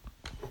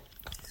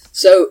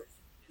 So,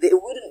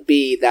 it wouldn't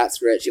be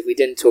That's Rich if we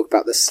didn't talk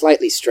about the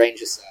slightly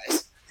stranger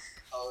side.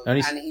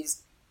 And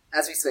he's,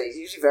 as we say, he's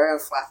usually very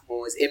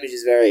unflappable, his image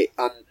is very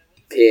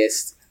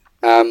unpierced.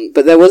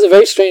 But there was a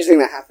very strange thing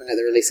that happened at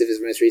the release of his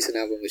most recent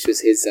album, which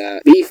was his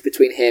beef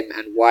between him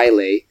and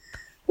Wiley.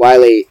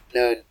 Wiley,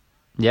 known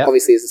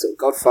obviously as the sort of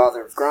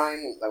godfather of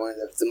grime, like one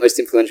of the most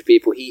influential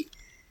people.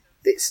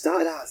 It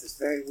started out as this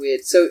very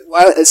weird. So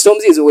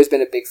Stormzy has always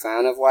been a big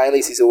fan of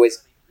Wiley's. He's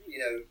always,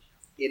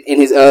 in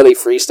his early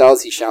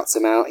freestyles, he shouts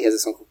him out. He has a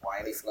song called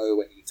Wiley Flow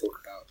when you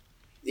talk about,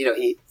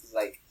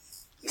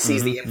 he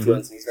sees the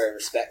influence and he's very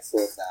respectful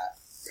of that.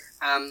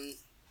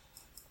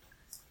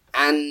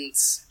 And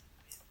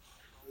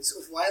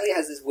sort of Wiley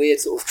has this weird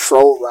sort of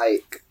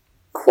troll-like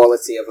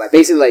quality of, like,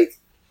 basically, like,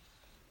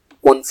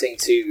 wanting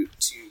to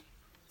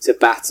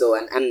battle,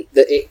 and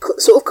it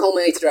sort of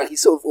culminated around,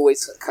 he's sort of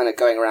always kind of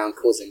going around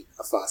causing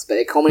a fuss, but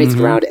it culminated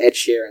around Ed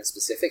Sheeran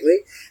specifically,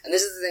 and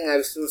this is the thing I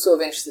was sort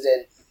of interested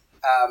in,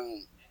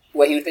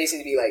 where he would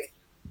basically be like,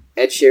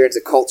 Ed Sheeran's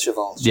a culture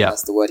vulture,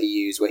 that's the word he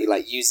used, where he,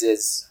 like,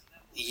 uses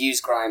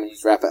used grime and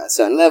used rap at a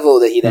certain level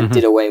that he then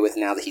did away with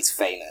now that he's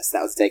famous.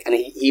 That was the take. And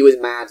he was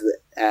mad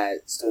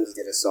that Stormzy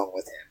did a song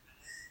with him.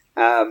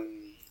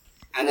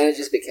 And then it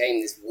just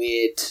became this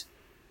weird...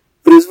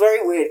 But it was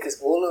very weird because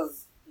all of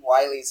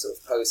Wiley's sort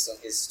of posts on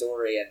his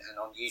story and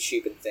on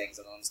YouTube and things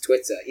and on his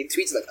Twitter, he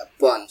tweeted like a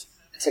bunch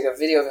and took a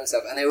video of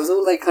himself, and it was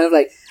all like kind of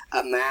like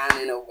a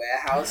man in a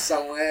warehouse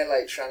somewhere,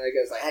 like trying to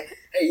go like,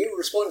 hey, you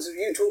respond to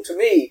you, talk to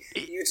me,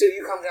 you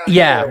come down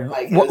here.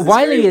 Like,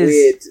 Wiley is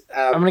weird,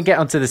 I'm gonna get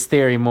onto this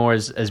theory more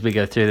as we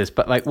go through this,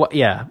 but like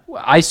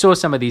I saw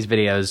some of these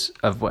videos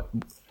of what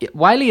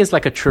Wiley is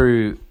like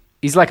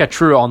he's like a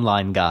true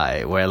online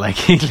guy where like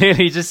he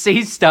literally just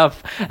sees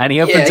stuff and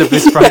he opens up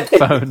his front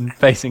phone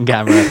facing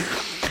camera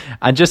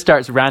and just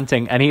starts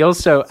ranting. And he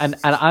also, and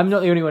I'm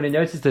not the only one who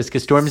noticed this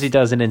because Stormzy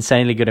does an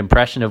insanely good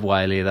impression of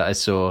Wiley that I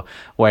saw,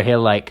 where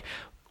he'll like,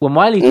 when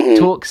Wiley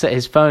talks at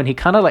his phone, he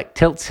kind of like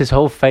tilts his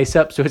whole face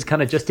up, so it's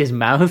kind of just his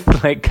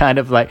mouth, like kind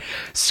of like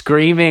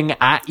screaming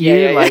at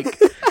you, like.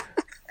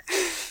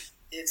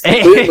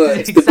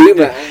 It's the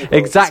boomer angle.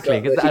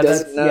 Exactly. He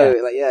doesn't know.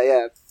 Like,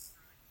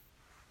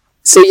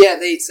 So then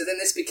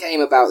this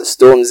became about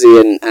Stormzy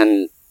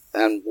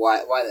and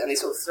why they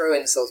sort of throw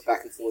insults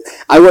back and forth.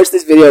 I watched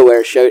this video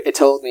where it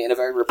told me in a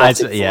very robotic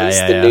voice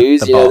the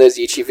news. You know those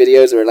YouTube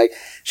videos where it like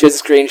shows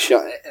a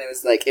screenshot and it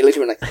was like it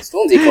literally went like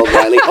Stormzy called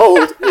Wiley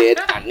old, weird,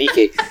 and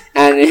sneaky,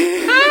 and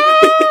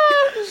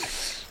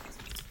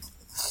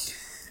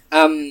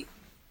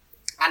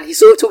he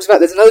sort of talks about,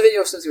 there's another video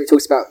of Stormzy where he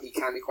talks about he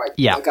can be quite,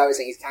 like I was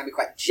saying, he can be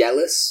quite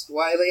jealous,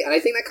 Wiley, and I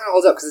think that kind of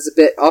holds up because it's a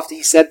bit, after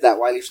he said that,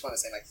 Wiley responded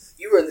saying like,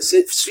 you were in the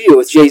studio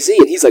with Jay-Z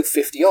and he's like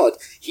 50 odd,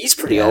 he's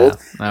pretty old.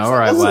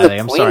 Alright, Wiley,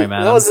 I'm sorry,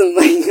 man. That wasn't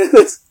like,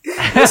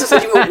 this is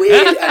like you were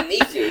weird and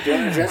neaky. Do you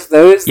want to address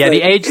those? Yeah,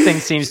 the age thing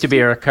seems to be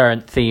a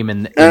recurrent theme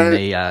in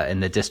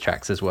the diss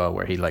tracks as well,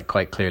 where he like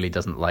quite clearly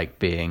doesn't like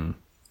being...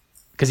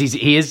 Because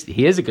he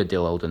is a good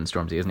deal older than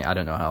Stormzy, isn't he? I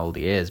don't know how old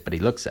he is, but he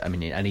looks... I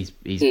mean, and he's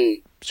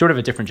sort of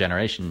a different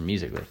generation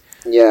musically.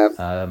 Yeah.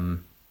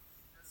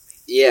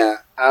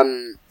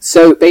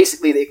 So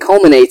basically, it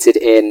culminated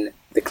in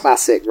the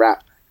classic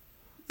rap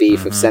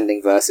beef of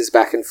sending verses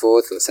back and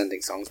forth, or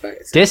sending songs back.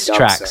 Diss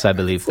tracks, I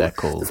believe they're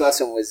called. The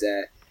first one was...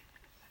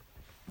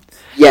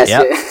 Yes.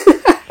 Yep.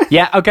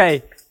 Yeah,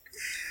 okay.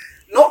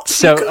 Not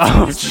so,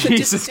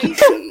 Jesus.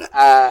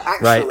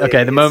 Right,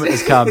 okay, the moment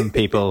has come,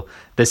 people.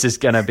 This is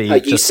going to be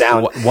just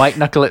white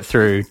knuckle it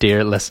through,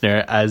 dear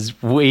listener, as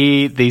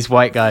these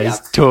white guys,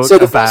 talk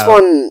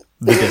about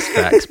the diss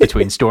tracks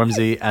between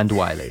Stormzy and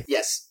Wiley.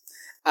 Yes.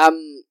 So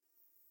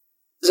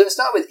we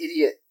start with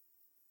Idiot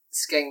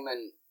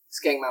Skengman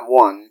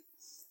 1,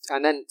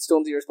 and then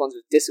Stormzy responds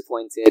with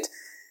Disappointed.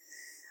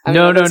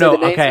 No.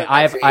 Okay,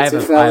 I have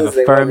a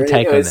firm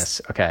take on this.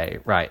 Okay,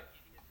 right.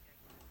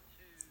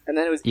 And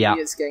then it was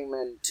Idiot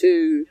Skengman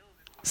 2.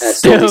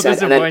 Still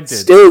disappointed.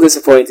 Still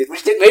disappointed,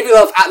 which made me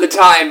laugh at the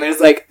time. It was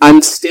like, I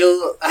don't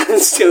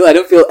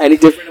feel any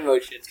different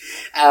emotion.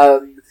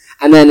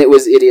 And then it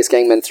was Idiot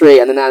Skengman 3,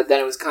 and then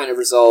it was kind of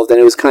resolved, and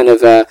it was kind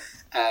of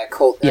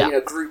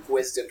group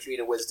wisdom,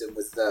 communal wisdom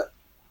with the...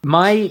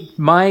 My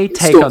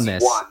take on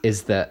this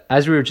is that,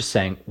 as we were just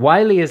saying,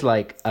 Wiley is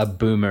like a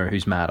boomer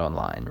who's mad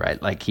online, right?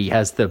 Like, he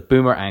has the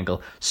boomer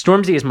angle.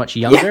 Stormzy is much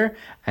younger,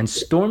 and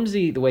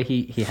Stormzy, the way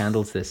he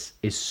handles this,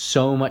 is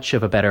so much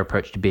of a better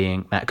approach to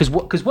being mad.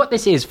 Because what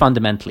this is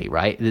fundamentally,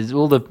 right? There's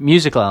all the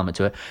musical element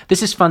to it.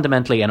 This is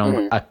fundamentally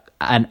an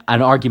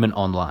argument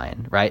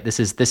online, right? This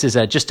is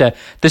just a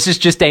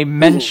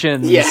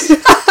mentions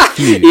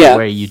feud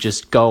where you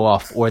just go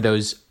off, or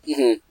those...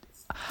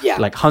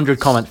 like 100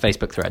 comment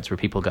Facebook threads where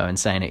people go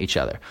insane at each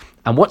other.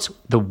 And what's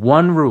the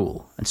one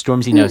rule, and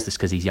Stormzy knows this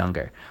because he's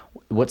younger,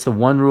 what's the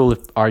one rule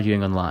of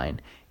arguing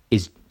online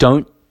is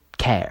don't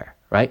care,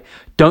 right?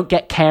 Don't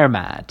get care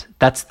mad.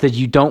 That's that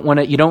you don't want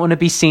to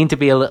be seen to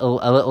be a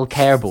little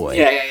care boy.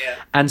 Yeah.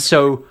 And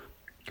so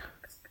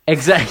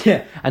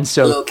exactly. And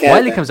so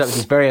Wiley comes up with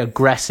these very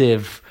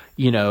aggressive,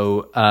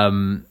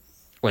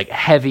 like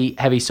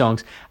heavy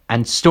songs,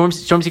 and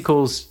Stormzy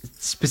calls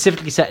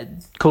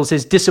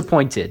his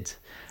Disappointed,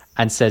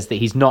 and says that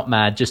he's not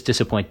mad, just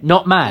disappointed.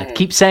 Not mad.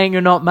 Keep saying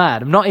you're not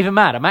mad. I'm not even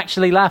mad. I'm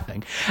actually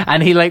laughing.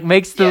 And he like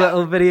makes the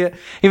little video.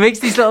 He makes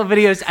these little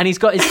videos, and he's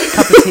got his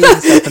cup of tea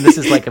and stuff. And this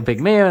is like a big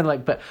meal, and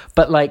like, but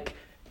like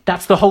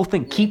that's the whole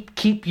thing.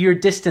 Keep your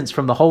distance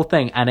from the whole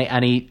thing,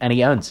 and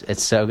he owns.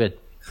 It's so good.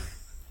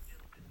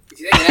 If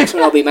you think the next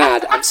one I'll be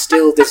mad, I'm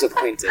still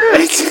disappointed.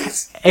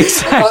 Exactly.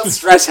 I can't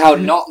stress how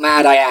not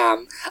mad I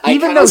am.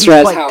 Even though he's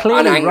quite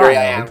clearly unangry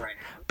I am. Right?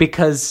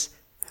 Because.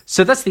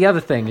 So that's the other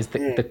thing, is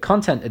the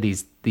content of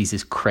these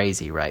is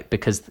crazy, right?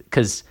 Because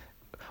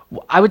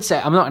I would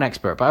say, I'm not an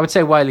expert, but I would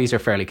say Wiley's are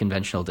fairly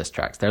conventional diss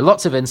tracks. There are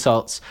lots of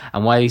insults,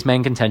 and Wiley's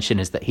main contention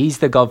is that he's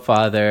the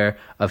godfather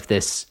of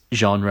this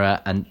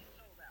genre, and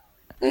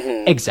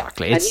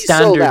exactly, it's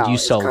standard, you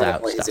sold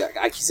out what his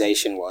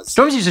accusation was.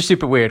 Stormzy's are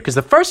super weird, because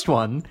the first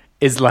one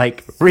is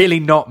like really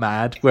not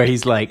mad, where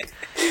he's like,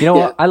 you know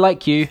what, I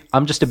like you,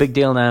 I'm just a big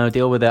deal now,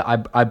 deal with it,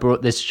 I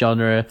brought this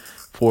genre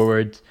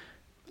forward.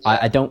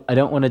 I don't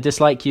want to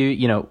dislike you.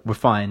 You know, we're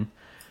fine.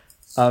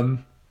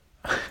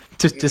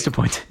 Just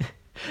disappointed.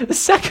 The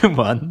second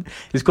one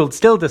is called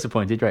Still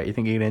Disappointed, right? You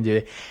think you're going to do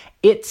it?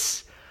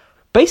 It's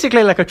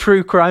basically like a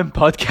true crime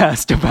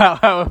podcast about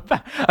how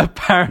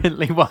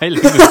apparently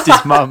Wiley moved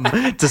his mum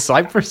to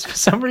Cyprus for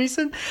some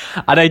reason.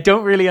 And I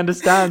don't really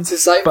understand.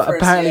 Cyprus, but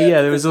apparently,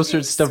 there was all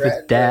sorts of stuff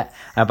with debt,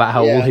 about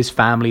how all his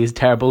family is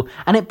terrible.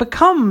 And it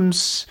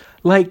becomes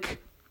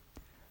like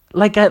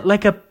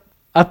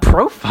a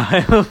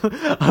profile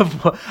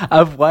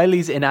of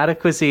Wiley's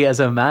inadequacy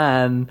as a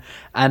man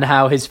and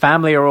how his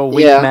family are all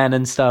weak men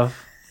and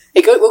stuff.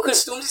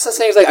 Because Stormzy starts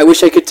saying, like, I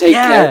wish I could take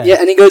care. Yeah,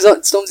 and he goes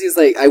on, Stormzy's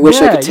like, I wish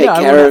I could take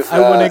care of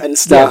her and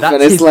stuff. Yeah,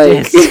 and it's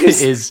like...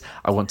 is,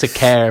 I want to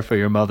care for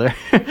your mother.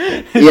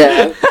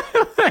 Yeah.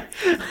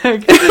 So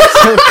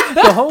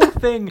the whole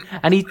thing,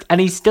 and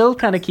he still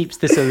kind of keeps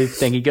this aloof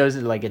thing. He goes,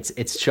 like,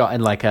 it's shot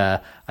in, like,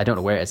 I don't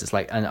know where it is. It's,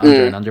 like, under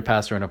an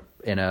underpass or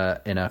in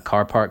a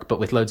car park, but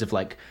with loads of,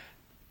 like,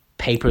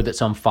 paper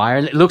that's on fire.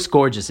 And it looks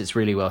gorgeous. It's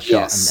really well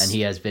shot. And he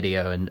has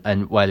video,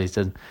 and Wiley's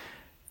done...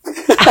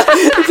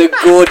 It's a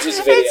gorgeous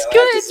video. It's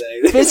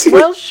good. It's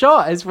well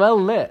shot. It's well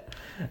lit.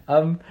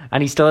 And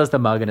he still has the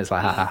mug, and it's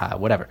like ha ha ha,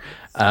 whatever.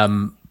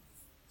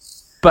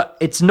 But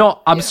it's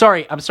not. I'm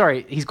sorry.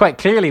 He's quite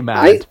clearly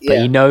mad, but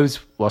he knows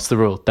what's the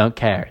rule. Don't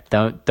care.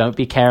 Don't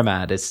be care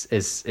mad. It's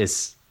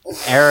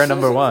error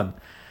number one.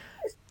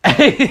 No,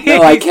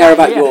 I care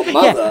about your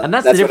mother. And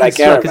that's the difference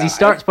because he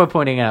starts by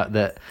pointing out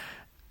that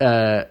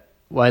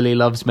Wiley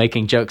loves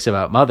making jokes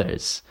about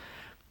mothers,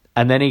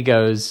 and then he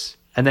goes.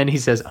 And then he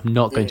says, I'm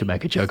not going to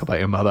make a joke about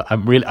your mother.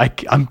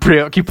 I'm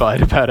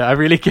preoccupied about it. I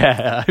really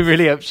care. I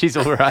really hope she's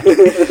all right.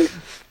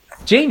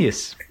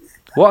 Genius.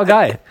 What a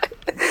guy.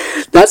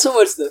 That's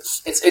almost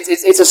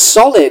it's a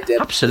solid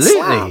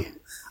absolutely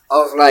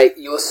of like,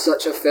 you're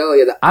such a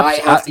failure that I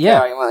have to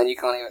carry on and you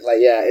can't even, like,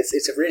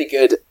 it's a really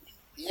good,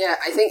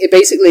 I think it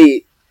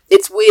basically,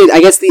 it's weird.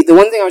 I guess the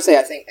one thing I would say,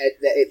 I think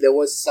there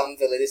was some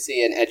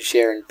validity in Ed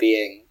Sheeran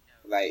being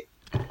like,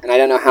 and I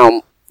don't know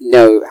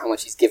how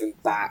much he's given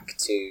back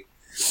to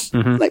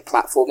like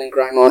platforming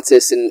grime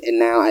artists in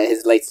now at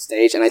his later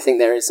stage, and I think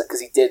there is,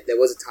 because there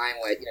was a time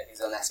where he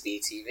was on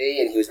SBTV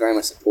and he was very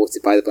much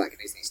supported by the black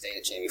community. He stayed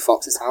at Jamie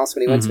Foxx's house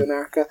when he went to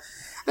America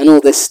and all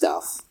this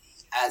stuff,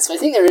 and so I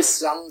think there is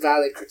some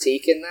valid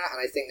critique in that, and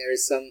I think there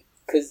is some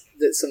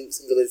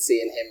validity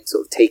in him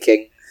sort of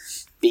taking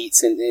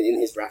beats in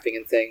his rapping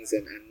and things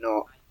and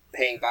not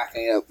paying back,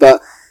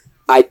 but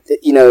I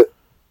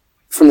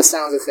from the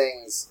sounds of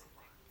things,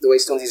 the way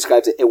Stormzy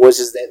described it, it was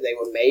just that they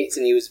were mates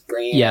and he was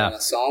bringing in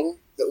a song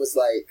that was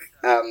like,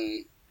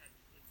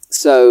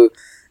 so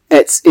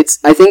I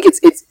think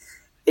it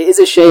is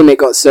a shame it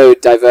got so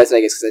diverse,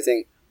 I guess, because I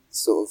think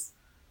sort of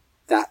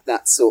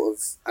that sort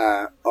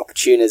of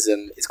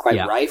opportunism is quite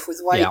rife with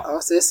white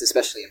artists,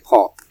 especially in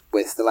pop,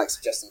 with the likes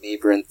of Justin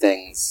Bieber and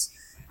things.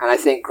 And I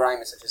think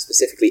grime is such a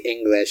specifically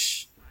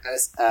English,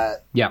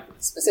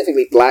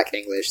 specifically black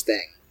English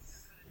thing.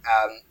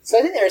 So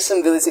I think there is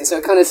some validity. So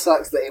it kind of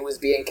sucks that it was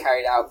being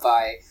carried out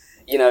by,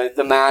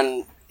 the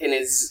man in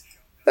his,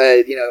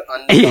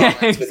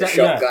 undergarments with a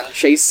shotgun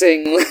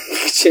chasing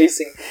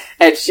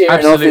Ed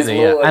Sheeran off his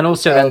wall. And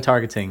also then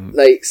targeting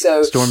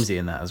Stormzy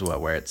in that as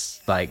well, where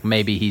it's like,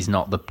 maybe he's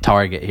not the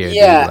target here.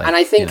 Yeah, and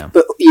I think,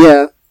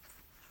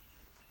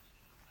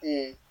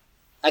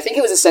 I think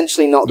it was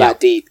essentially not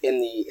that deep in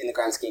the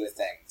grand scheme of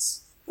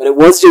things. But it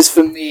was just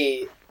for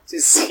me,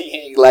 just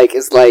seeing, like,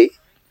 it's like,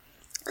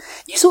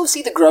 you sort of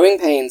see the growing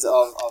pains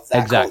of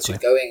that culture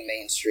going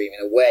mainstream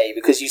in a way,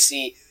 because you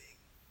see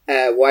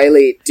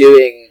Wiley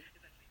doing,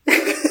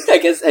 I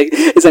guess,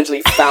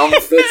 essentially found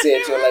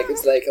footage, or like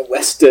it's like a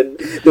western,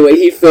 the way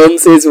he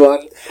films his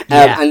one,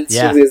 and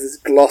sort of there's this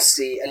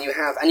glossy, and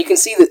you can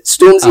see that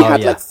Stormzy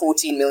had like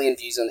 14 million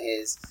views on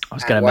his,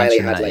 and Wiley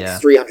had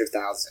like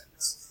 300,000.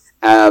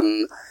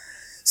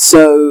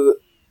 So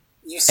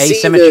you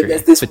see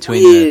there's this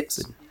between weird,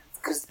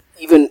 because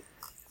even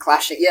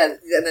clashing, and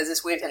there's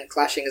this weird, and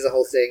clashing is a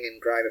whole thing in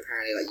grime.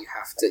 Apparently, like, you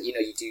have to,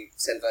 you do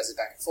send verses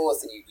back and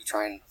forth, and you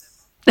try and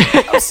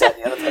upset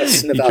the other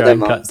person about their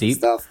mums and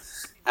stuff.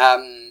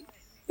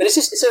 But it's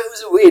just, so it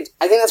was a weird.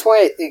 I think that's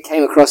why it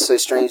came across so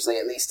strangely,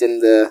 at least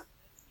in the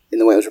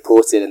way it was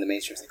reported in the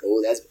mainstream. It's like,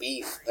 oh, there's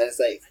beef, but it's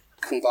like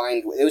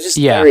combined with, it was just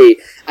very.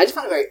 I just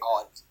found it very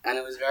odd, and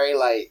it was very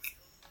like.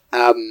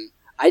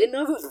 I didn't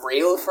know if it was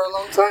real for a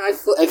long time. I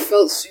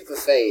felt super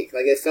fake.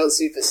 Like, it felt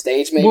super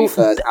staged, maybe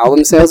for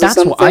album sales or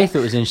something. That's what I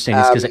thought was interesting,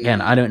 is because, again,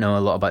 I don't know a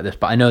lot about this,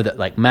 but I know that,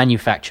 like,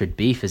 manufactured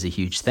beef is a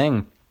huge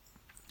thing.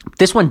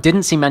 This one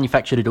didn't seem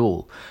manufactured at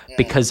all,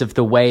 because of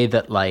the way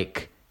that,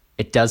 like,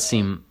 it does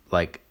seem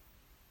like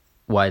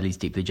Wiley's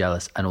deeply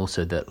jealous, and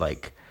also that,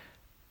 like,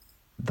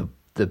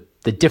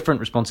 the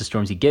different responses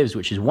Stormzy gives,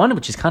 which is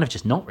kind of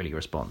just not really a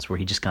response, where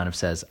he just kind of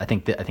says, I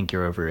think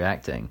you're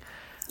overreacting.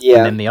 Yeah.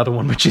 And then the other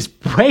one, which is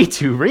way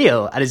too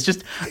real, and it's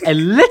just a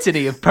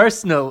litany of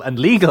personal and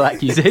legal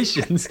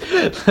accusations,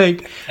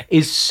 like,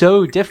 is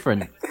so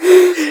different.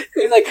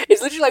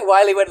 It's literally like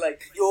Wiley went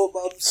like, your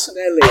mum's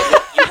smelly.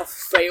 You have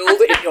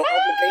failed in your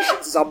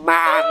obligations as a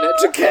man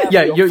to care for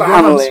your your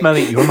family. mum's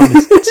smelly. Your mum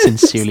is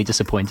sincerely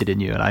disappointed in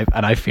you,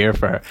 and I fear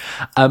for her.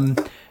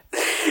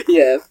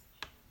 Yeah.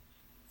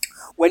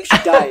 When she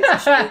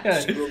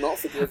dies, she will not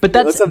forgive. But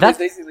you. that's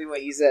basically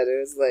what you said. It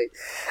was like,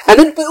 and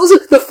then, but also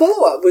the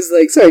follow up was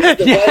like, sorry,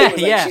 the Wiley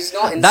was like, she's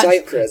not in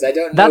Cyprus. I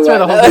don't know. That's where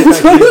the whole thing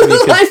started to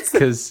me,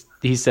 because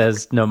he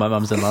says, "No, my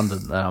mum's in London,"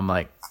 and I'm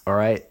like, "All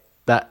right."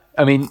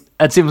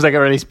 That seems like a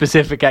really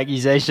specific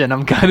accusation.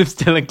 I'm kind of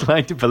still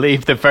inclined to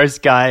believe the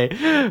first guy,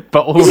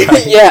 but all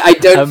right. Yeah, I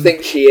don't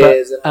think she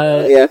is.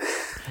 Yeah.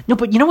 No,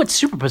 but you know what's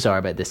super bizarre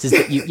about this is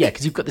that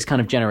because you've got this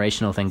kind of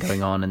generational thing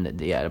going on, and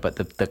about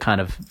the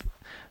kind of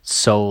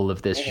soul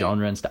of this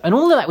genre and stuff, and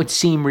all of that would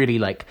seem really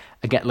like,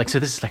 again, like, so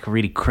this is like a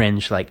really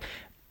cringe, like,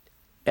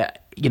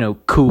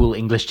 cool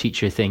English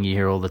teacher thing you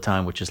hear all the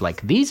time, which is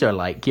like, these are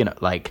like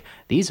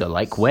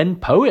when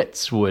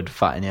poets would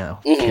find,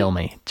 kill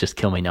me, just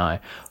kill me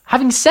now.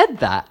 Having said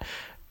that,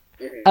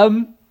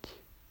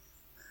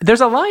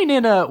 there's a line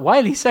in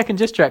Wiley's second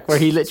diss track where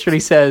he literally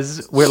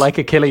says, "We're like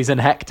Achilles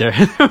and Hector."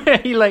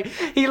 he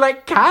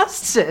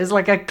casts it as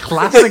like a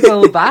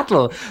classical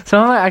battle. So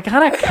I'm like, I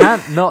kind of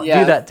can't not do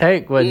that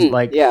take when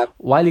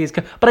Wiley is.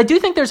 But I do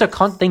think there's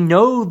they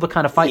know the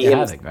kind of fight they're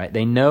having, right?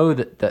 They know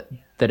that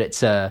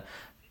it's a.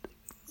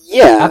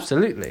 Yeah,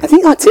 absolutely. I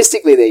think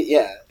artistically,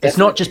 it's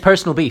not just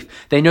personal beef.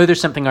 They know there's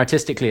something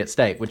artistically at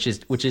stake, which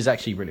is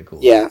actually really cool.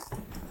 Yeah.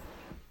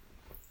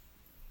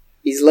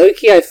 He's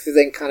low-key, I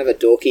think, kind of a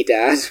dorky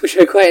dad, which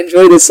I quite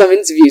enjoy. There's some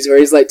interviews where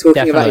he's like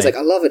talking about, he's like,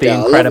 I love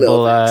Adele, the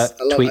incredible I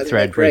love tweet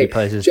thread where he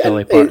plays his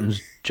Dolly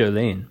Parton's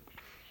Jolene.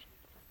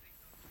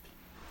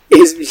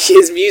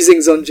 His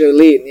musings on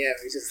Jolene,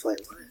 he's just like,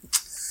 what?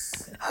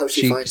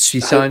 She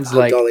sounds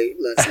like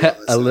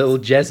a little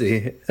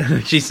Jessie.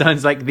 She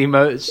sounds like the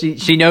most.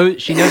 She knows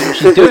what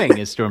she's doing.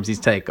 Is Stormzy's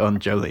take on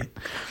Jolene?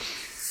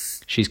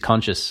 She's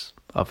conscious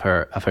of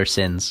her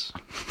sins.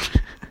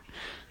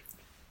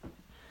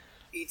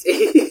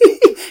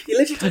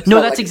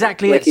 No, that's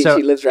exactly it. So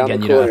she lives around again,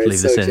 the you don't have to corner.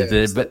 leave this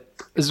in, but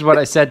this is what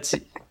I said.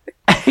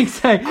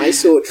 Exactly.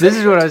 This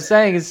is what I was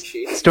saying. Is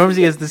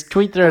Stormzy has this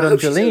tweet thread on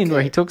Jolene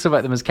where he talks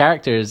about them as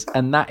characters,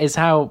 and that is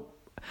how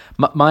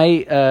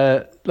my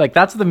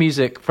that's the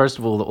music. First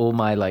of all, that all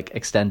my like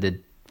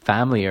extended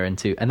family are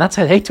into, and that's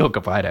how they talk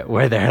about it.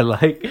 Where they're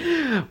like,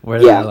 oh,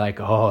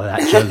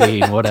 that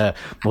Jolene,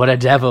 what a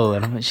devil,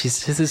 and I'm like,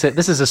 this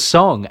is a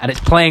song, and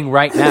it's playing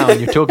right now, and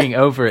you're talking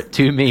over it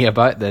to me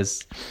about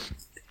this.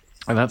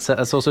 And that's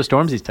also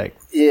Stormzy's take.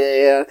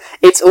 Yeah.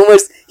 It's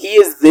almost, he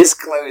is this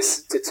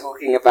close to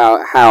talking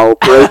about how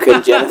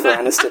broken Jennifer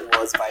Aniston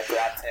was by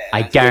Brad Pitt.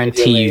 I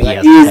guarantee you he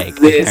has a take.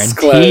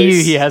 I guarantee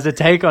you he has a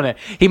take on it.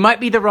 He might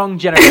be the wrong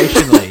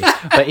generationally,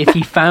 but if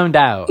he found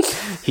out,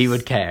 he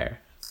would care.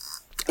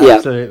 Yeah.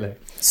 Absolutely.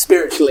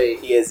 Spiritually,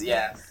 he is,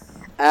 yeah.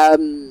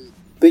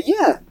 But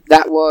yeah,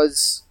 that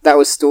was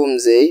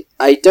Stormzy.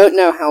 I don't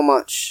know how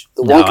much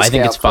the Wonka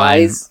scale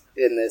applies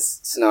in this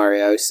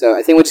scenario, so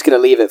I think we're just going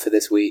to leave it for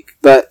this week.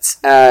 But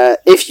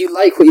if you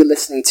like what you're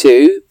listening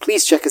to,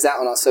 please check us out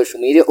on our social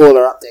media. All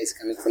our updates are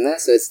coming from there.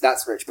 So it's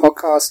That's Rich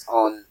Podcast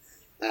on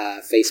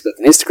Facebook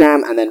and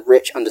Instagram, and then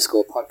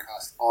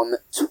Rich_podcast on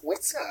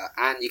Twitter.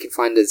 And you can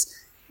find us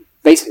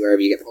basically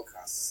wherever you get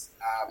podcasts.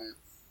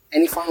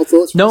 Any final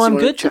thoughts? No, I'm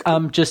good.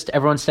 Just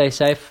everyone stay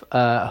safe.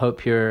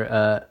 Hope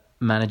you're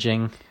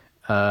managing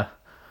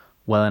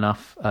well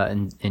enough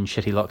in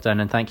shitty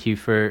lockdown, and thank you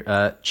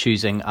for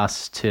choosing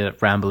us to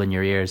ramble in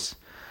your ears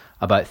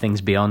about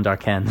things beyond our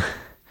ken.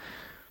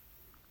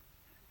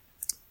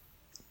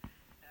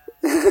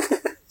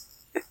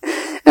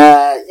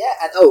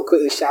 And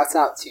quickly shout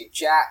out to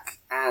Jack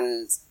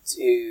and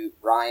to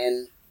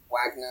Ryan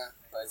Wagner.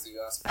 Both of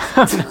you asked.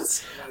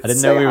 I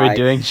didn't know we were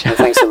doing shout.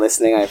 Thanks for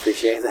listening. I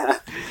appreciate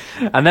that.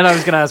 And then I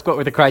was going to ask what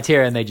were the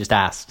criteria, and they just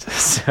asked.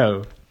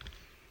 So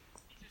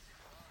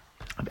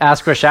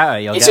ask for a shout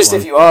out. It's just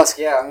one. If you ask,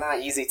 I'm not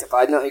easy to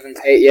buy. Not even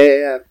pay.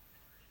 Yeah.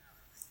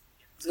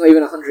 It's not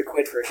even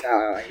 £100 for a shout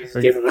out. I just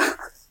give them that.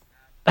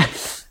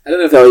 I don't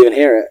know if they'll even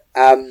hear it.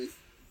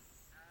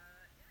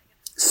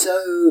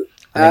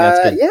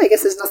 I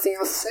guess there's nothing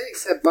else to say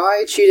except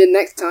bye. Tune in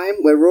next time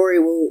where Rory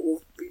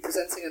will be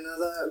presenting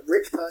another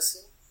rich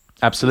person.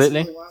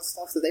 Absolutely. Some of the wild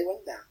stuff that they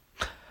went down.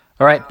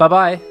 All right. Bye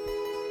bye.